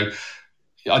them. So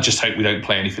I just hope we don't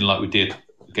play anything like we did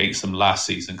against them last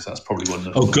season, because that's probably one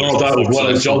of the... Oh, God, that was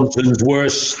one of Johnson's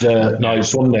worst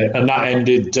nights, wasn't it? And that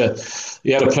ended...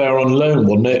 he had a player on loan,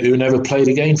 wasn't it, who never played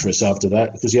again for us after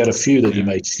that, because he had a few that he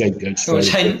made scapegoats for.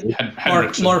 It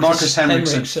was Marcus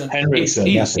Henriksen.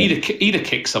 He'd have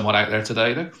kicked someone out there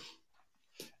today, though.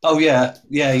 Oh yeah,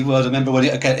 he would. I remember when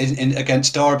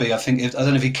against Derby. I don't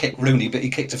know if he kicked Rooney, but he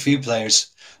kicked a few players.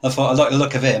 I thought I like the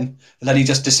look of him, and then he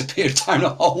just disappeared down a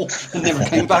hole and never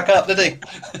came back up, did he?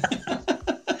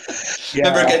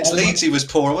 Remember against Leeds, he was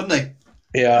poor, wasn't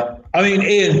he? Yeah, I mean,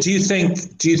 Ian, do you think?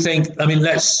 I mean,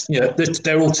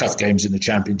 they're all tough games in the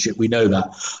Championship. We know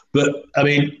that, but I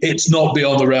mean, it's not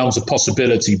beyond the realms of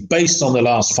possibility, based on the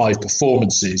last 5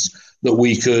 performances, that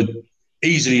we could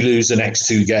easily lose the next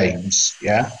 2 games.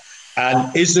 Yeah,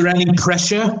 and is there any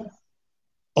pressure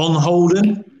on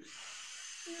Holden?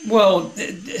 Well,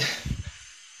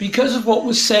 because of what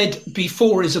was said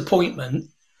before his appointment,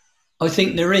 I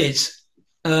think there is.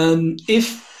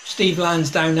 If Steve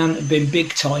Lansdowne hadn't been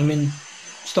big time and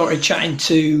started chatting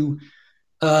to...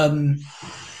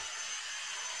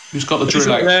 who's got the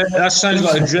drill out? That sounds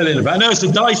like a drill in the back. No, it's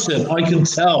a Dyson. I can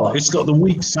tell. It's got the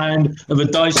weak sound of a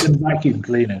Dyson vacuum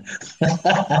cleaner.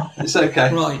 It's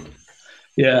okay. Right.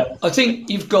 Yeah. I think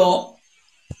you've got...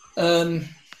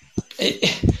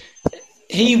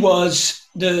 he was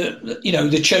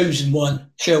the chosen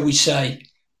one, shall we say.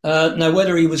 Now,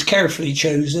 whether he was carefully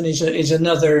chosen is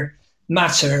another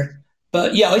matter.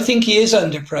 But yeah, I think he is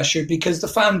under pressure because the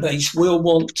fan base will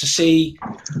want to see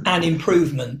an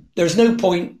improvement. There's no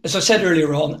point, as I said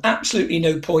earlier on, absolutely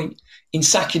no point in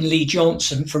sacking Lee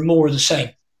Johnson for more of the same.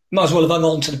 Might as well have hung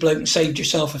on to the bloke and saved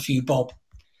yourself a few bob.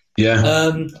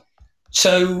 Yeah.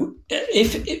 So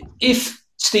if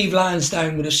Steve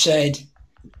Lansdowne would have said,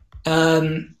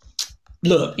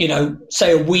 look,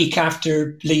 say a week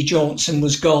after Lee Johnson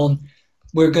was gone,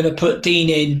 we're going to put Dean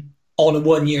in on a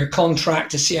 1-year contract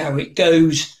to see how it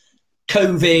goes.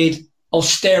 COVID,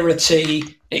 austerity,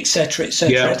 etc.,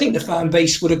 etc. Yeah. I think the fan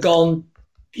base would have gone,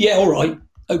 yeah, all right,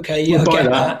 okay, yeah, I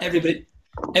get that.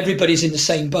 Everybody's in the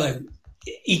same boat.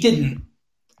 He didn't,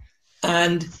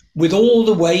 and with all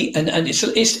the weight, and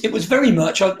it was very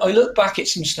much. I look back at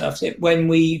some stuff that when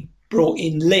we brought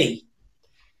in Lee,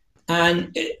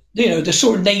 and the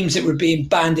sort of names that were being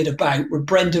bandied about were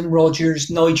Brendan Rodgers,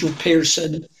 Nigel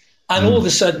Pearson. And all of a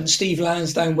sudden, Steve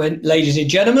Lansdowne went, ladies and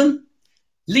gentlemen,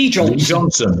 Lee Johnson. Lee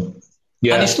Johnson.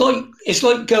 Yeah. And it's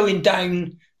like going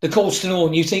down the Colston Hall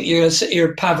and you think you're going to sit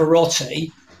here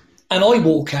Pavarotti, and I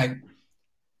walk out.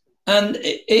 And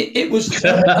it was it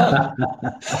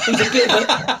was a bit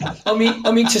of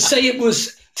I mean to say it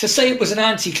was an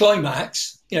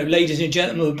anticlimax, ladies and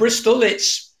gentlemen of Bristol,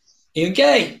 it's Ian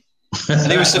Gay.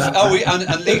 And he was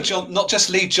and Lee not just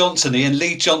Lee Johnson, Ian.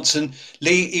 Lee Johnson.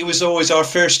 He was always our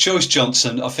first choice.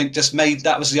 Johnson, I think, just made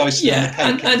that was the icing on the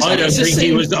cake. And I don't think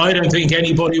he was. I don't think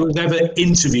anybody was ever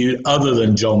interviewed other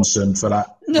than Johnson for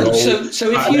that. No, role.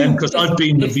 so if you, because I've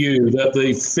been the view that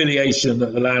the affiliation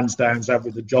that the Lansdowns have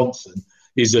with the Johnson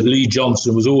is that Lee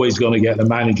Johnson was always going to get the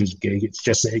manager's gig. It's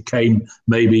just that it came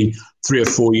maybe 3 or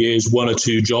 4 years, 1 or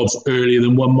 2 jobs earlier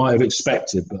than one might have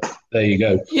expected. But there you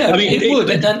go. Yeah, I mean, it would.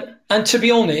 And to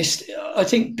be honest, I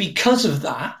think because of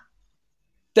that,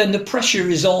 then the pressure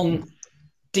is on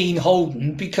Dean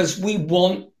Holden because we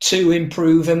want to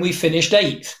improve and we finished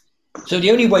 8th. So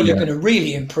the only way you're going to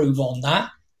really improve on that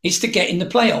is to get in the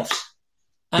playoffs.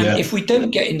 And if we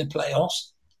don't get in the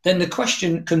playoffs, then the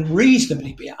question can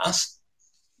reasonably be asked,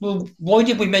 well, why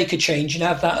did we make a change and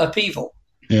have that upheaval?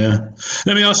 Yeah.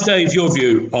 Let me ask Dave your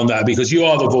view on that, because you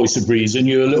are the voice of reason.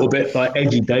 You're a little bit like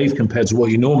edgy, Dave, compared to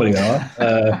what you normally are.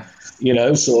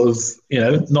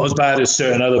 Not as bad as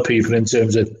certain other people in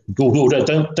terms of good order.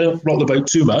 Don't rock the boat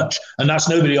too much. And that's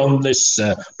nobody on this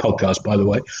podcast, by the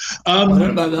way. I don't know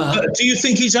about that. Do you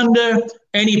think he's under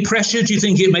any pressure? Do you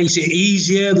think it makes it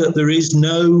easier that there is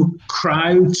no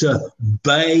crowd to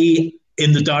bay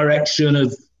in the direction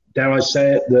of, dare I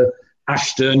say it, the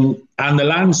Ashton and the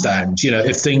Lansdowns?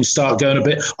 If things start going a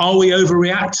bit, are we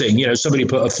overreacting? Somebody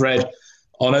put a thread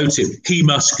on OTIP, he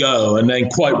must go, and then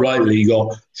quite rightly he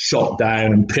got shot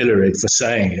down and pilloried for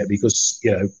saying it because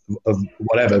of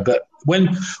whatever. But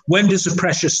when does the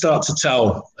pressure start to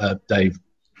tell, Dave?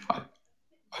 I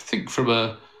think from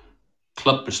a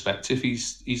club perspective,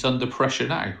 he's under pressure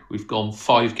now. We've gone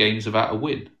 5 games without a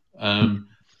win.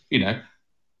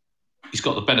 He's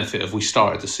got the benefit of we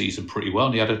started the season pretty well,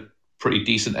 and he had a pretty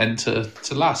decent end to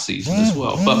last season as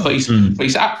well. But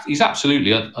he's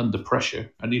absolutely under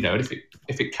pressure, and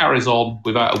if it carries on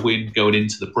without a win going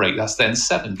into the break, that's then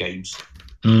 7 games.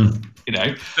 So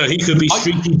he could be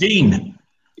streaky Dean.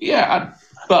 Yeah,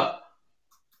 but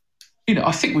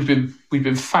I think we've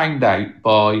been found out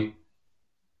by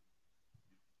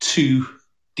 2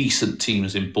 decent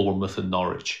teams in Bournemouth and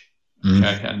Norwich.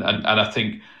 Okay, and I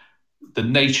think the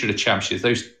nature of the championship,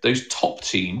 those top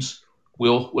teams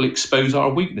will expose our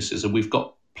weaknesses, and we've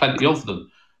got plenty of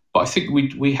them. But I think we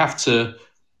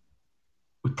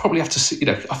probably have to see,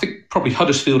 I think probably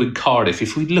Huddersfield and Cardiff,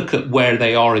 if we look at where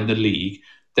they are in the league,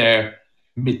 they're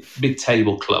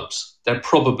mid-table clubs. They're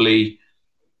probably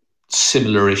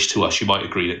similar-ish to us. You might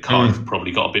agree that Cardiff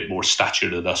probably got a bit more stature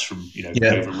than us from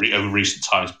over recent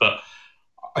times. But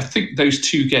I think those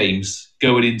 2 games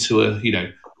going into a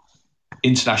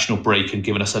international break and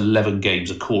giving us 11 games,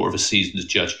 a quarter of a season as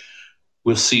judge,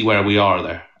 we'll see where we are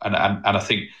there. And I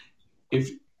think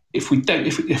if we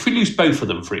lose both of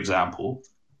them, for example,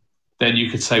 then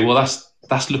you could say, well,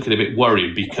 that's looking a bit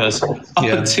worrying, because up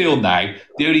until now,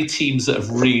 the only teams that have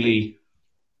really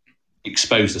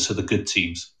exposed us are the good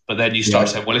teams. But then you start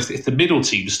saying, well, if the middle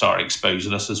teams start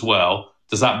exposing us as well,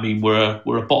 does that mean we're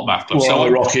a bottom half club?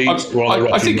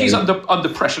 I think he's under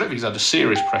pressure. I don't think he's under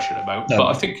serious pressure at the moment, but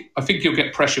I think he'll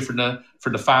get pressure from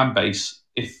the fan base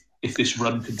if this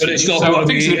run continues. But it's not I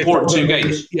think it's an important 2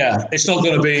 games. Yeah, it's not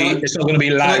going to be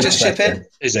loud. Can I just chip in?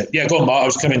 Is it? Yeah, go on, Mark. I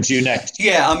was coming to you next.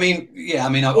 Let me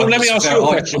ask you a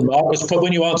question, Mark.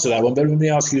 When you answer that one, but let me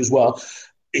ask you as well.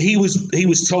 He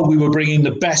was told we were bringing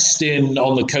the best in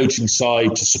on the coaching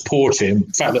side to support him.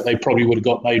 The fact that they probably would have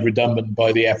got made redundant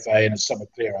by the FA and a summer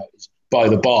clear-out is by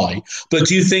the by. But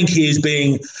do you think he is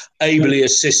being ably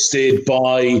assisted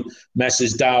by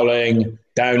Messrs Downing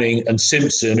and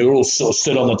Simpson, who are all sort of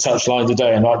stood on the touchline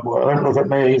today and like, well, don't look at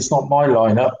me, it's not my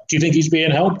lineup? Do you think he's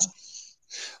being helped?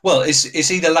 Well, is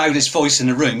he the loudest voice in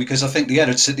the room? Because I think the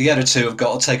other two have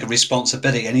got to take a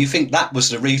responsibility. And you think that was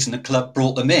the reason the club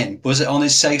brought them in? Was it on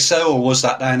his say-so, or was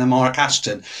that down to Mark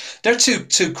Ashton? They're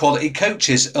two quality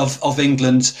coaches of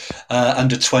England,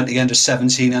 under 20, under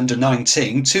 17, under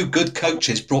 19. 2 good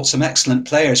coaches, brought some excellent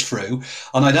players through.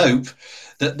 And I'd hope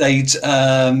that they'd...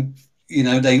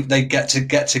 they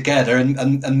get together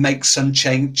and make some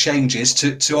changes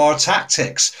to our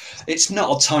tactics. It's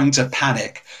not a time to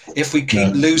panic. If we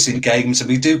keep losing games and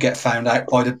we do get found out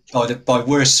by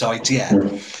worse sides,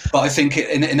 but I think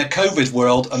in a COVID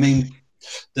world, I mean,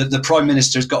 the Prime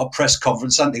Minister's got a press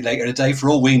conference, Sunday later today. For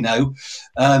all we know,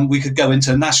 we could go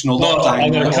into a national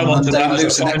lockdown on Monday and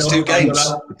lose the next 2 games.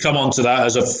 Come on to that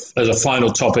as a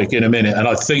final topic in a minute, and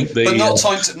I think but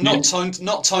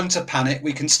not time to panic.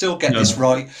 We can still get this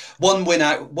right. One win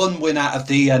out of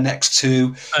the next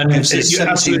 2 gives us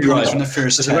 17 points from the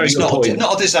first 10. It's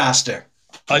not a disaster.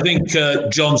 I think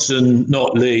Johnson,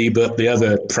 not Lee, but the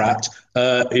other Pratt,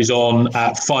 is on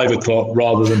at 5 o'clock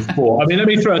rather than 4. I mean, let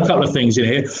me throw a couple of things in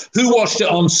here. Who watched it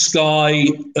on Sky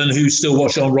and who still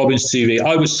watched it on Robin's TV?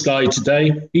 I was Sky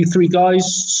today. You three guys,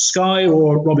 Sky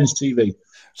or Robin's TV?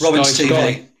 Robin's TV.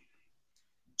 Sky.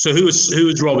 So who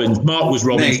was Robin's? Mark was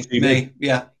Robin's TV. Me,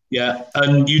 yeah. Yeah,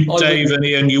 and you, Dave and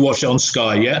Ian, you watched it on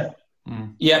Sky, yeah?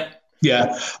 Yeah.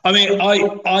 Yeah. I mean,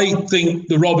 I think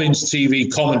the Robin's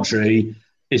TV commentary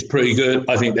is pretty good.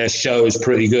 I think their show is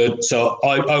pretty good. So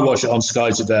I watched it on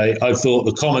Sky today. I thought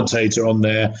the commentator on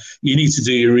there, you need to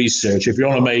do your research. If you're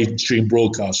on a mainstream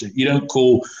broadcaster, you don't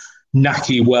call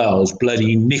Naki Wells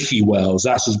bloody Nicky Wells.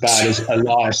 That's as bad as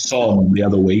Elias Son the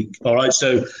other week. All right,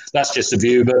 so that's just a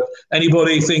view. But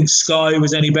anybody think Sky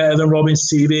was any better than Robin's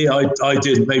TV? I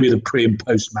didn't. Maybe the pre and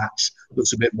post match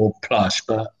looks a bit more plush,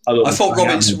 but I thought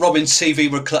Robin's TV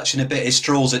were clutching a bit at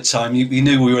straws at times. You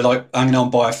knew we were like hanging on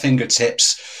by our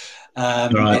fingertips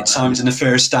at times in the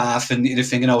first half, and you're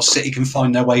thinking, "Oh, City can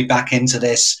find their way back into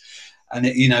this." And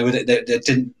it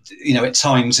didn't. At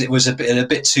times it was a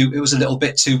little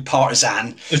bit too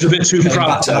partisan. It's a bit too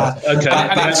proud. Okay,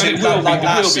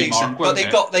 last season. But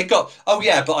they got. Oh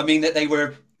yeah, but I mean that they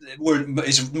weren't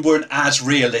as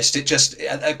realist. It just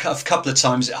a couple of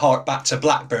times it harked back to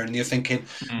Blackburn, and you're thinking,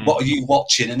 what are you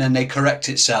watching? And then they correct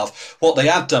itself. What they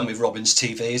have done with Robin's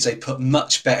TV is they put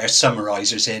much better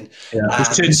summarisers in. Yeah,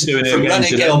 from Rennie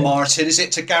Gil Martin, is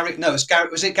it to Gary? No, it's Gary.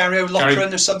 Was it Gary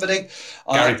O'Loughren or somebody?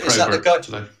 Is that the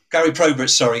guy? Gary Probert.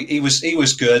 Sorry, he was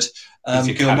good.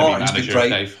 Gil Martin's been great.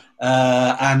 Dave.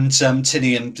 And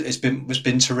Tinian has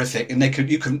been terrific, and they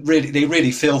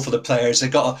really feel for the players.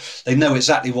 They know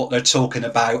exactly what they're talking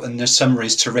about, and their summary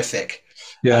is terrific.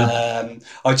 Yeah,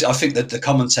 I think that the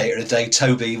commentator today,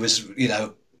 Toby, was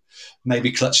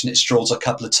maybe clutching at straws a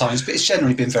couple of times, but it's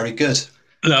generally been very good.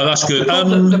 No, that's good.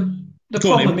 The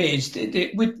problem is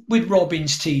with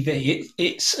Robin's TV,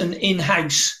 it's an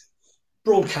in-house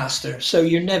broadcaster, so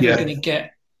you're never going to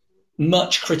get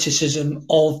much criticism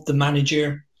of the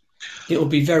manager. It will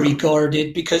be very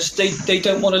guarded because they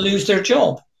don't want to lose their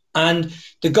job. And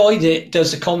the guy that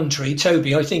does the commentary,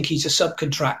 Toby, I think he's a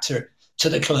subcontractor to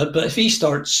the club. But if he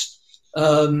starts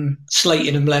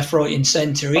slating him left, right and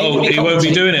centre... he won't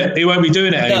be doing it. He won't be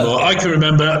doing it anymore. No. I can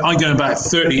remember, I'm going back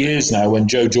 30 years now when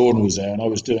Joe Jordan was there and I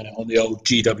was doing it on the old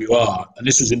GWR. And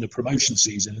this was in the promotion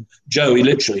season. And Joe, he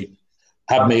literally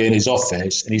had me in his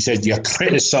office and he said, "You're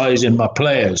criticising my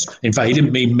players." In fact, he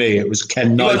didn't mean me. It was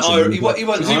Ken Knight. He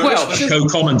wasn't a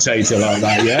co-commentator like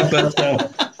that, yeah. But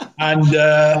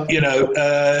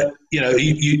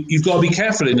you've got to be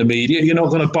careful in the media. You're not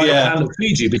going to bite a hand that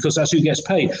feeds you because that's who gets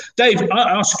paid. Dave,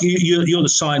 I ask you, you're the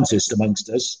scientist amongst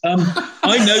us.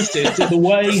 I noticed that the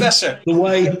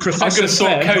way Professor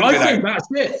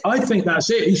Fev, I think that's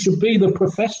it. He should be the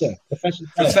Professor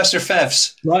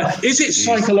Fevs. Right? Is it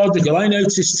psychological? I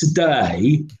noticed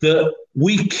today that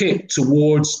we kicked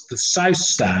towards the south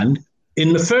stand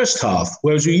in the first half,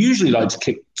 whereas we usually like to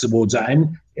kick towards that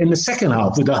in the second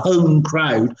half with the home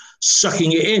crowd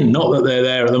sucking it in. Not that they're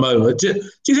there at the moment. Do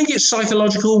you think it's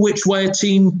psychological which way a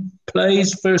team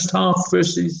plays first half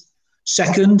versus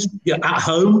second at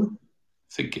home?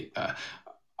 I think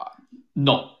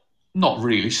not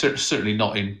really. Certainly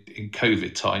not in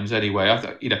COVID times. Anyway,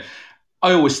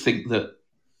 I always think that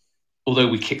although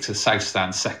we kick to the south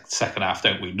stand second half,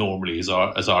 don't we? Normally, as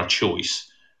our choice.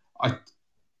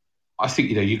 I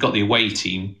think, you've got the away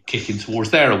team kicking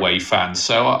towards their away fans.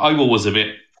 So I'm always a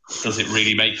bit, does it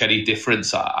really make any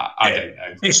difference? I don't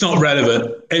know. It's not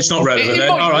relevant. It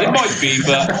might be,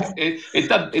 but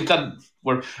it doesn't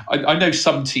work. I know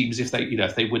some teams, if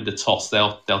they win the toss,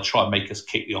 they'll try and make us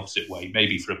kick the opposite way,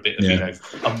 maybe for a bit of,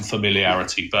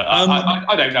 unfamiliarity. But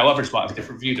I don't know. Others might have a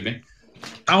different view to me.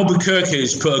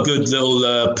 Albuquerque's put a good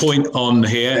little point on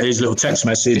here, his little text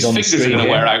message. His on the fingers screen are going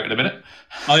to here. wear out in a minute.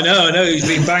 I know, he's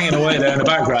been banging away there in the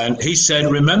background. He said,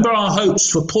 "Remember our hopes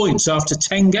for points after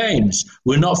 10 games?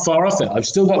 We're not far off it." I've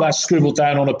still got that scribbled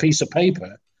down on a piece of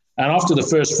paper. And after the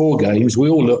first 4 games, we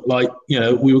all looked like,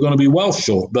 we were going to be well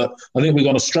short. But I think we're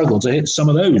going to struggle to hit some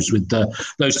of those with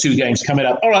those 2 games coming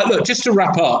up. All right, look, just to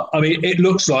wrap up, I mean, it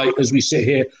looks like, as we sit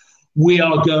here, we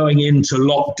are going into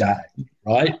lockdown,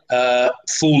 right?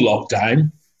 Full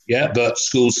lockdown. Yeah, but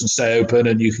schools can stay open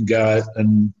and you can go out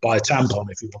and buy a tampon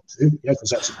if you want to. Yeah, because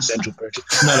that's an essential purchase.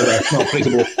 None of that's not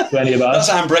applicable to any of us. That's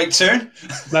a handbrake turn.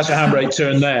 That's a handbrake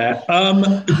turn there.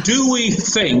 Do we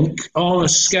think, on a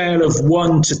scale of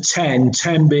 1 to 10,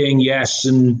 10 being yes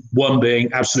and 1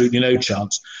 being absolutely no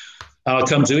chance, I'll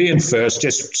come to Ian first,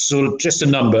 just a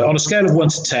number. On a scale of 1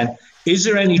 to 10, is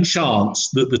there any chance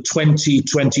that the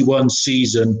 2021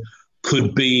 season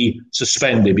could be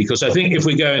suspended, because I think if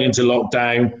we're going into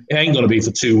lockdown, it ain't going to be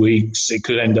for 2 weeks. It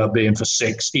could end up being for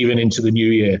 6, even into the new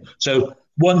year. So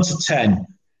 1 to 10,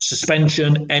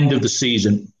 suspension, end of the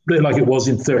season, a bit like it was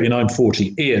in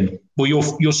 39-40. Ian, well,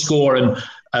 your score and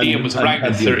Ian was around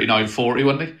in 39-40,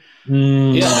 wasn't he?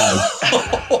 No.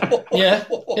 Yeah.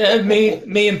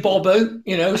 Me and Bobo,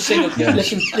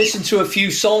 listen to a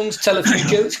few songs, tell a few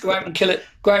jokes, go out and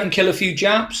kill a few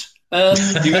Japs.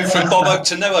 You went from Bobo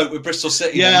to no out with Bristol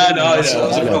City. Yeah, I know.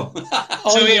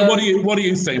 So, Ian, what do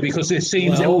you think? Because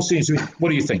it all seems to be. What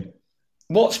do you think?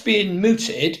 What's being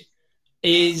mooted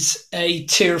is a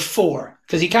tier 4,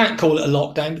 because he can't call it a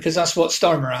lockdown because that's what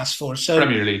Starmer asked for. So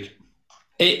Premier League.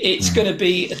 It's going to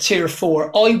be a tier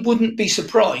 4. I wouldn't be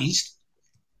surprised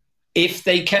if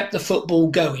they kept the football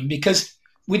going, because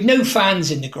with no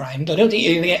fans in the ground, I don't think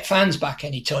you're going to get fans back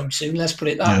anytime soon. Let's put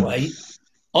it that way.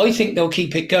 I think they'll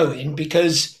keep it going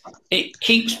because it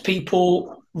gives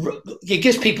people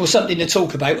something to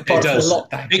talk about apart from the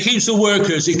lockdown. It keeps the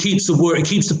workers, it keeps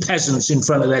the peasants in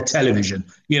front of their television,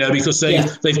 because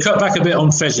they've cut back a bit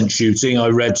on pheasant shooting, I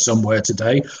read somewhere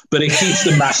today, but it keeps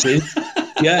the masses.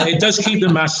 Yeah, it does keep the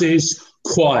masses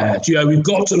quiet. We've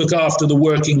got to look after the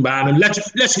working man and let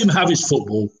him have his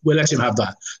football. We'll let him have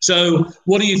that. So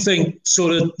what do you think?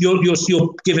 Sort of, you're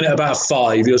giving it about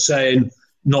 5. You're saying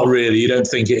not really. You don't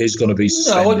think it is going to be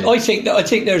suspended? No, I think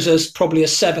there's probably a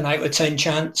 7 out of 10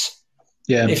 chance.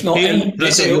 Yeah, if not 8.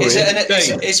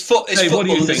 Is football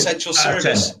an essential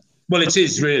service? Well, it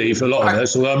is really for a lot of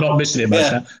us, so I'm not missing it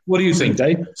much now. What do you think,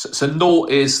 Dave? So naught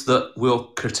is that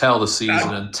we'll curtail the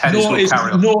season and tennis will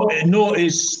carry on. Naught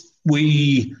is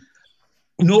we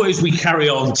carry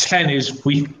on. 10 is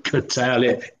we curtail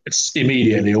it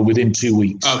immediately or within 2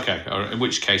 weeks. Okay, in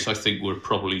which case I think we're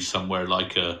probably somewhere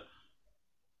like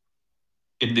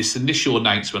in this initial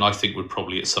announcement, I think we're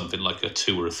probably at something like a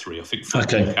 2 or a 3. I think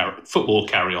football will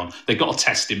carry on. They've got a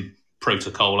testing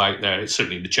protocol out there. It's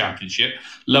certainly in the Championship.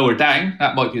 Lower down,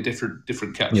 that might be a different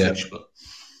kettle of fish. But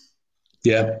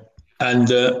yeah,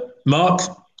 and Mark.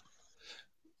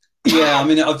 Yeah, I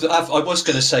mean, I was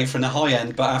going to say from the high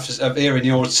end, but after hearing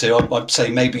yours two, I'd say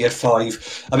maybe a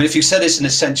 5. I mean, if you said it's an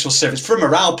essential service, from a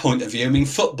morale point of view, I mean,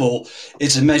 football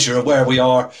is a measure of where we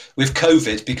are with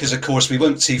COVID, because, of course, we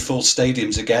won't see full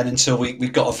stadiums again until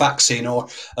we've got a vaccine or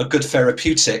a good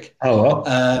therapeutic. Oh,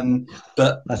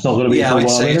 but that's not going to be. Yeah,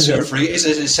 I'd say it's free. It is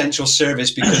an essential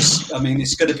service because, I mean,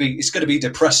 it's going to be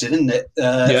depressing, isn't it?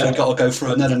 If we've got to go for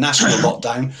another national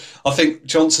lockdown. I think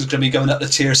Johnson's going to be going up to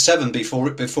tier 7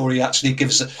 before he actually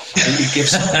gives over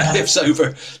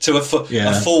to a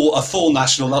full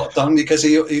national lockdown, because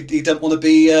he don't want to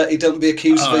be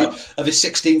accused of his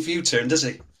 16th U-turn, does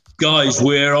he? Guys,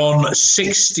 we're on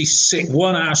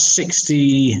 1 hour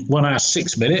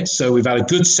 6 minutes, so we've had a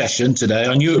good session today.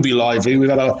 I knew it would be lively.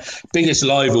 We've had our biggest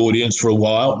live audience for a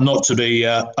while, not to be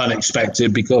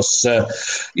unexpected, because there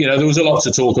was a lot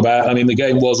to talk about. I mean, the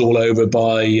game was all over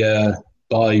by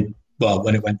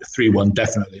when it went to 3-1,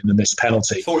 definitely, in the missed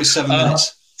penalty. 47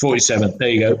 minutes. 47. There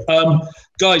you go.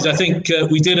 Guys, I think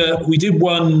we did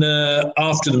one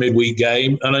after the midweek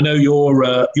game, and I know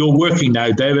you're working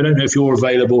now, Dave. I don't know if you're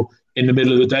available in the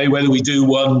middle of the day, whether we do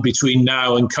one between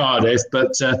now and Cardiff,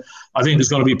 but I think there's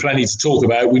going to be plenty to talk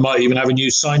about. We might even have a new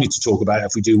signing to talk about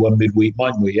if we do one midweek,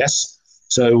 mightn't we? Yes.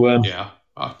 So yeah.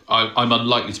 I'm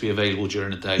unlikely to be available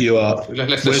during the day. You are.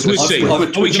 Let's see.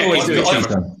 We can always do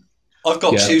it. I've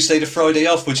got Tuesday to Friday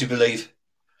off, would you believe?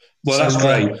 Well, that's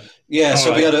great. Yeah,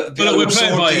 so we had to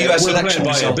absorb the US election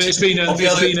result. But it's been a... I'll be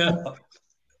able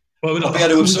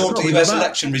to absorb the US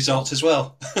election result as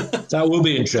well. That will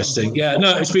be interesting. Yeah,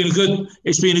 no, it's been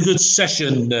a good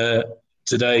session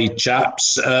today,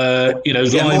 chaps. More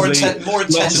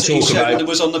intensity than there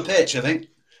was on the pitch, I think.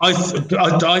 I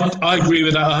agree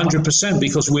with that 100%,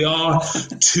 because we are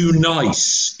too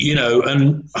nice,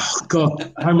 and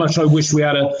God, how much I wish we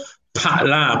had a Pat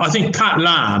Lam. I think Pat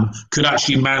Lam could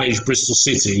actually manage Bristol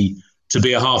City to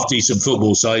be a half-decent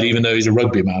football side, even though he's a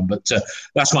rugby man. But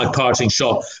that's my parting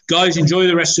shot. Guys, enjoy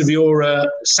the rest of your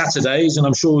Saturdays, and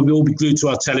I'm sure we'll all be glued to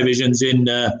our televisions in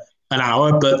an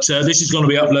hour. But this is going to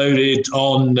be uploaded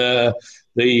on the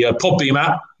Podbeam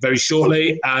app very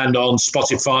shortly, and on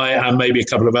Spotify and maybe a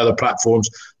couple of other platforms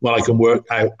while I can work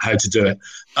out how to do it.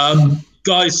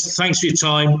 Guys, thanks for your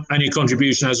time and your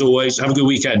contribution as always. Have a good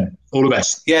weekend. All the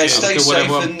best. Yeah, stay safe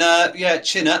and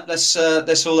chin up. Let's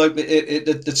all hope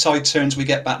the tide turns. We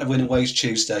get back to winning ways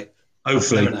Tuesday.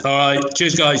 Hopefully. All right.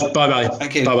 Cheers, guys. Bye-bye.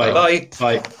 Thank you. Bye-bye.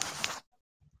 Bye.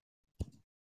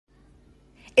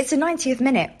 It's the 90th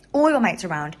minute. All your mates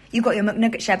around. You've got your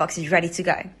McNugget share boxes ready to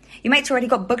go. Your mates already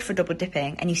got booked for double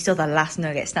dipping, and you steal the last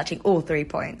nugget, snatching all 3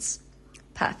 points.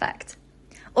 Perfect.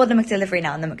 Order McDelivery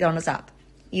now on the McDonald's app.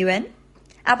 You in?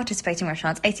 At participating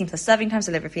restaurants, 18 plus serving times,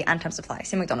 delivery fee and time supply.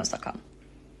 See mcdonalds.com.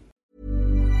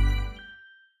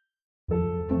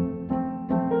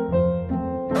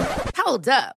 Hold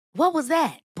up. What was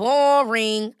that?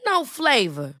 Boring. No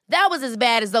flavor. That was as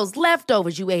bad as those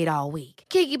leftovers you ate all week.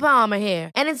 Keke Palmer here,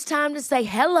 and it's time to say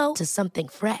hello to something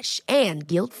fresh and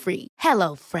guilt-free.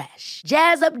 Hello Fresh.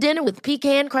 Jazz up dinner with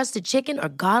pecan-crusted chicken or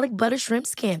garlic butter shrimp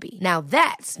scampi. Now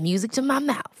that's music to my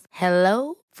mouth.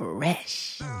 Hello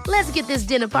Fresh. Let's get this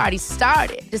dinner party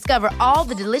started. Discover all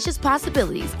the delicious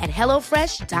possibilities at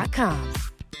hellofresh.com.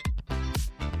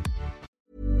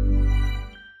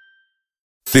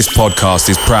 This podcast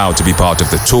is proud to be part of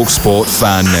the TalkSport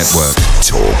Fan Network.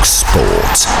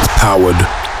 TalkSport. Powered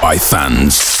by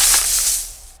fans.